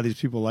a lot of these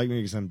people like me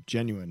because I'm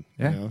genuine.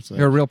 Yeah. It's like,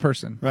 You're a real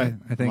person. right.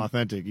 I think. I'm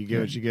authentic. You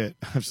get what you get.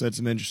 I've said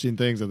some interesting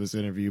things on this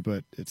interview,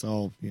 but it's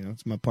all,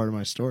 it's my part of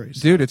my story.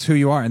 So. Dude, it's who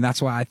you are. And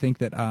that's why I think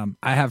that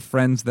I have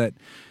friends that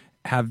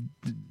have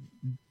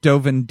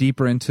dove in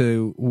deeper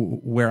into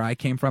where I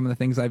came from and the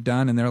things I've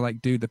done. And they're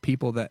like, dude, the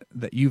people that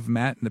you've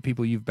met and the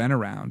people you've been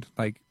around,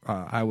 like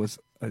I was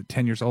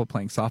 10 years old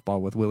playing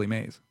softball with Willie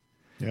Mays.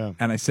 Yeah.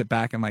 And I sit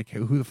back and like,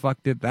 who the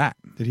fuck did that?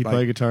 Did he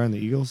play guitar in the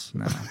Eagles?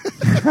 No.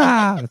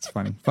 That's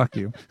funny. Fuck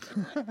you.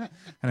 And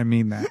I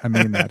mean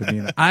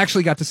that. I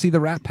actually got to see the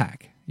Rat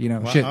Pack,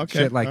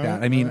 shit like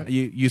that. I mean,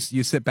 you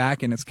sit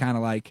back and it's kind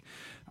of like,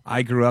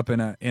 I grew up in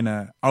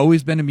a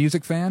always been a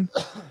music fan.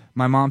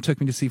 My mom took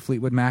me to see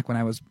Fleetwood Mac when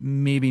I was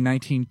maybe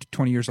 19,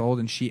 20 years old,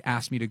 and she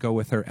asked me to go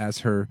with her as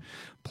her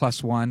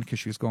 +1 because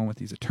she was going with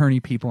these attorney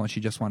people and she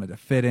just wanted to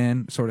fit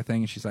in, sort of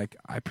thing. And she's like,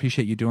 I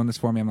appreciate you doing this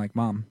for me. I'm like,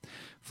 Mom,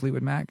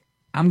 Fleetwood Mac,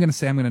 I'm going to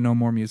say I'm going to know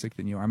more music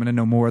than you. I'm going to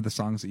know more of the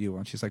songs that you will.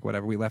 And she's like,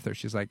 whatever. We left there.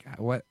 She's like,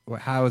 what,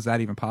 how is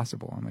that even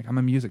possible? I'm like, I'm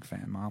a music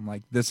fan, Mom.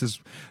 Like,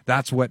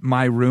 that's what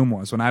my room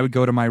was. When I would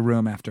go to my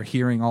room after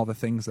hearing all the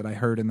things that I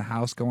heard in the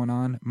house going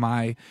on,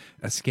 my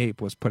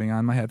escape was putting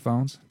on my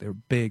headphones. They were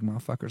big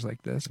motherfuckers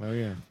like this. Oh,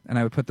 yeah. And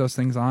I would put those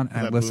things on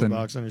and I'd listen.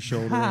 Boombox on your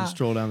shoulder and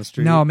stroll down the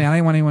street. No, man, I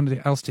didn't want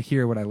anyone else to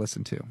hear what I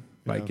listened to.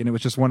 Yeah. And it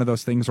was just one of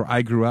those things where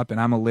I grew up,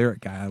 and I'm a lyric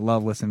guy. I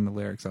love listening to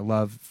lyrics. I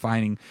love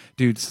finding,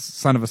 dude,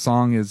 Son of a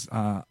Song is,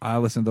 I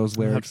listen to those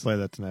I'll have lyrics. to play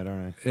that tonight,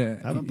 aren't I? Yeah,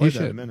 I haven't you played that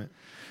should. in a minute.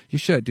 You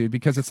should, dude,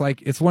 because it's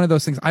like, it's one of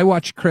those things. I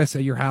watched Chris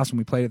at your house when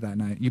we played it that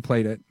night. You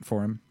played it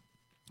for him,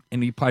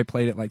 and you probably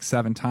played it like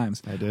 7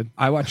 times. I did.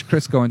 I watched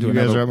Chris go into You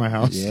another. guys are at my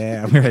house?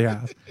 Yeah, we were at your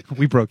house.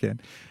 We broke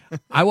in.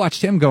 I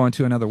watched him go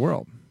into another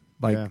world,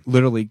 like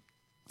literally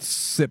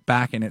sit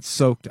back, and it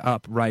soaked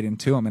up right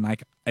into him. And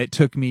like, it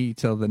took me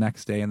till the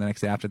next day and the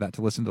next day after that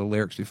to listen to the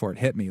lyrics before it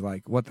hit me.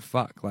 Like, what the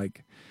fuck?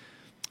 Like,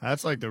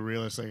 that's like the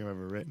realest thing I've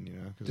ever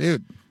written, 'cause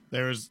dude.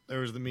 There was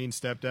the mean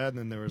stepdad, and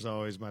then there was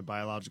always my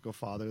biological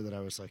father that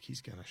I was like,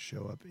 he's gonna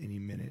show up any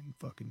minute and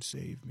fucking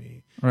save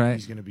me. Right.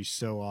 He's gonna be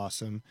so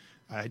awesome.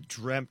 I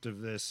dreamt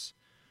of this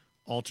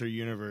alter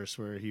universe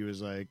where he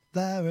was like,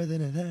 flower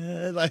than a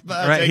head, like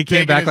Right, he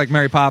came back like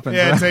Mary Poppins.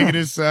 Yeah, right? taking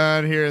his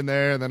son here and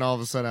there, and then all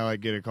of a sudden I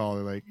like get a call.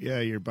 They're like, yeah,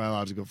 your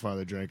biological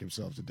father drank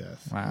himself to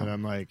death. Wow. And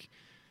I'm like,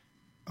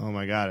 oh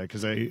my god,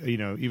 because I,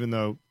 even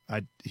though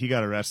he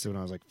got arrested when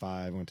I was like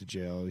 5, went to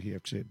jail. He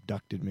actually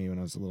abducted me when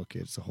I was a little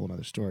kid. It's a whole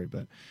other story,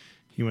 but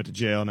he went to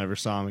jail, never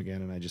saw him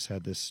again, and I just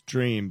had this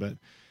dream. But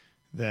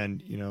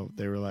then,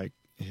 they were like,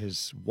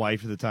 his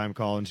wife at the time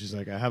called, and she's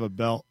like, I have a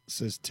belt,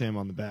 says Tim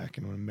on the back,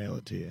 and I'm gonna mail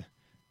it to you.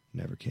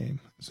 Never came,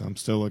 so I'm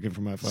still looking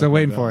for my fucking So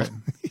waiting belt.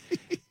 for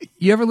it.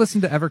 You ever listen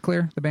to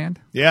Everclear, the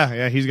band?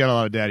 Yeah, he's got a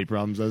lot of daddy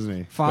problems, doesn't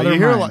he? Father But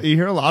of Mine. you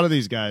hear a lot of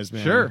these guys,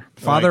 man. Sure. Like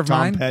Father of Tom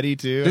Mine. Petty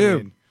too,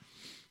 Dude.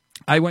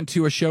 I went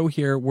to a show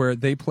here where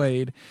they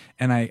played,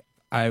 and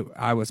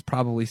I was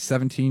probably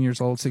 17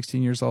 years old,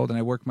 16 years old, and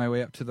I worked my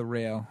way up to the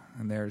rail,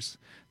 and there's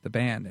the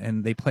band,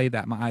 and they played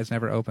that. My eyes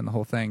never opened the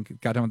whole thing.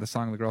 Got done with the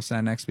song, and the girl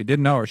standing next to me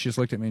didn't know her. She just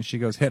looked at me, and she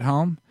goes, "Hit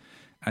home."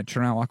 I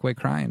turned around, walk away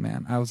crying,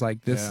 man. I was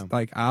like, these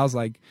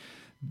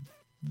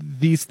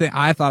things.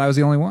 I thought I was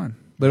the only one.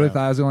 Literally Yeah.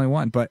 thought I was the only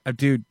one. But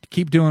dude,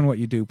 keep doing what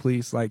you do,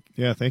 please. Like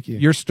Yeah, thank you.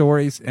 your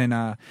stories, and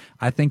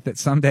I think that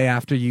someday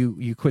after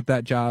you quit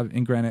that job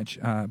in Greenwich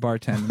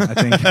bartending, I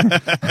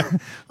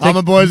think I'm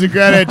a boys in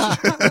Greenwich.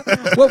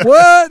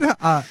 what?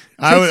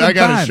 I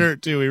got a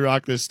shirt too. We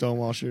rock this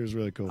Stonewall shirt. It's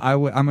really cool.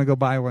 I'm gonna go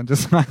buy one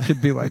just so I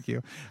could be like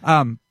you.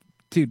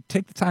 Dude,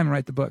 take the time and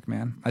write the book,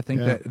 man. I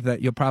think Yeah.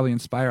 that you'll probably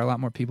inspire a lot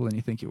more people than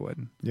you think you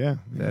would. Yeah.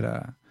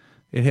 That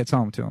it hits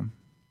home to them.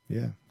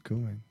 Yeah. Cool,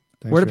 man.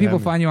 Thanks Where do for people having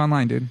me. find you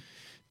online, dude?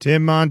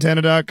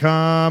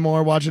 TimMontana.com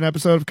or watch an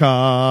episode of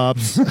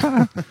Cops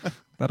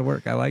That'll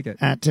work. I like it.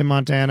 at Tim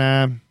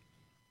Montana.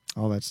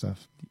 All that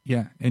stuff.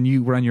 Yeah, and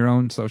you run your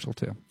own social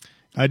too.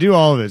 I do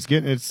all of it.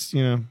 It's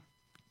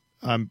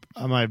I'm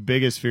my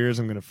biggest fear is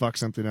I'm going to fuck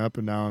something up,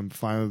 and now I'm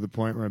finally at the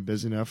point where I'm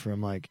busy enough where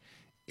I'm like,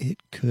 it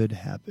could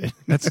happen.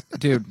 That's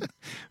dude.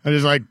 I'm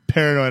just like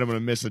paranoid I'm going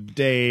to miss a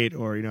date,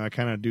 or I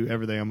kind of do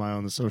everything on my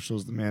own. The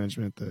socials, the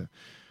management,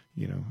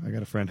 I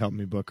got a friend helping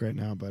me book right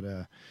now, but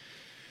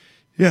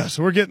yeah,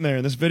 so we're getting there.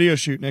 And this video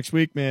shoot next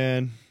week,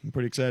 man, I'm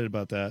pretty excited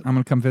about that. I'm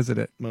gonna come visit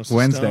it Mostly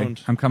Wednesday.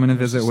 stoned. I'm coming to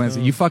Mostly visit Wednesday.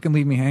 stoned. You fucking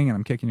leave me hanging.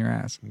 I'm kicking your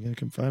ass. You gotta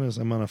come find us.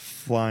 I'm on a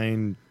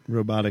flying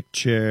robotic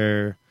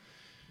chair.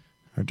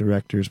 Our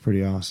director's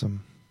pretty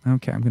awesome.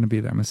 Okay, I'm gonna be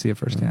there. I'm gonna see it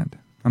firsthand.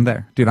 I'm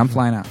there, dude. I'm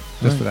flying out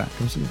just for that.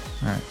 Come see it.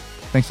 All right.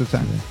 Thanks for the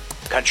time.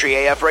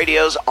 Country AF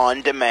Radio's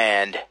On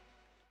Demand.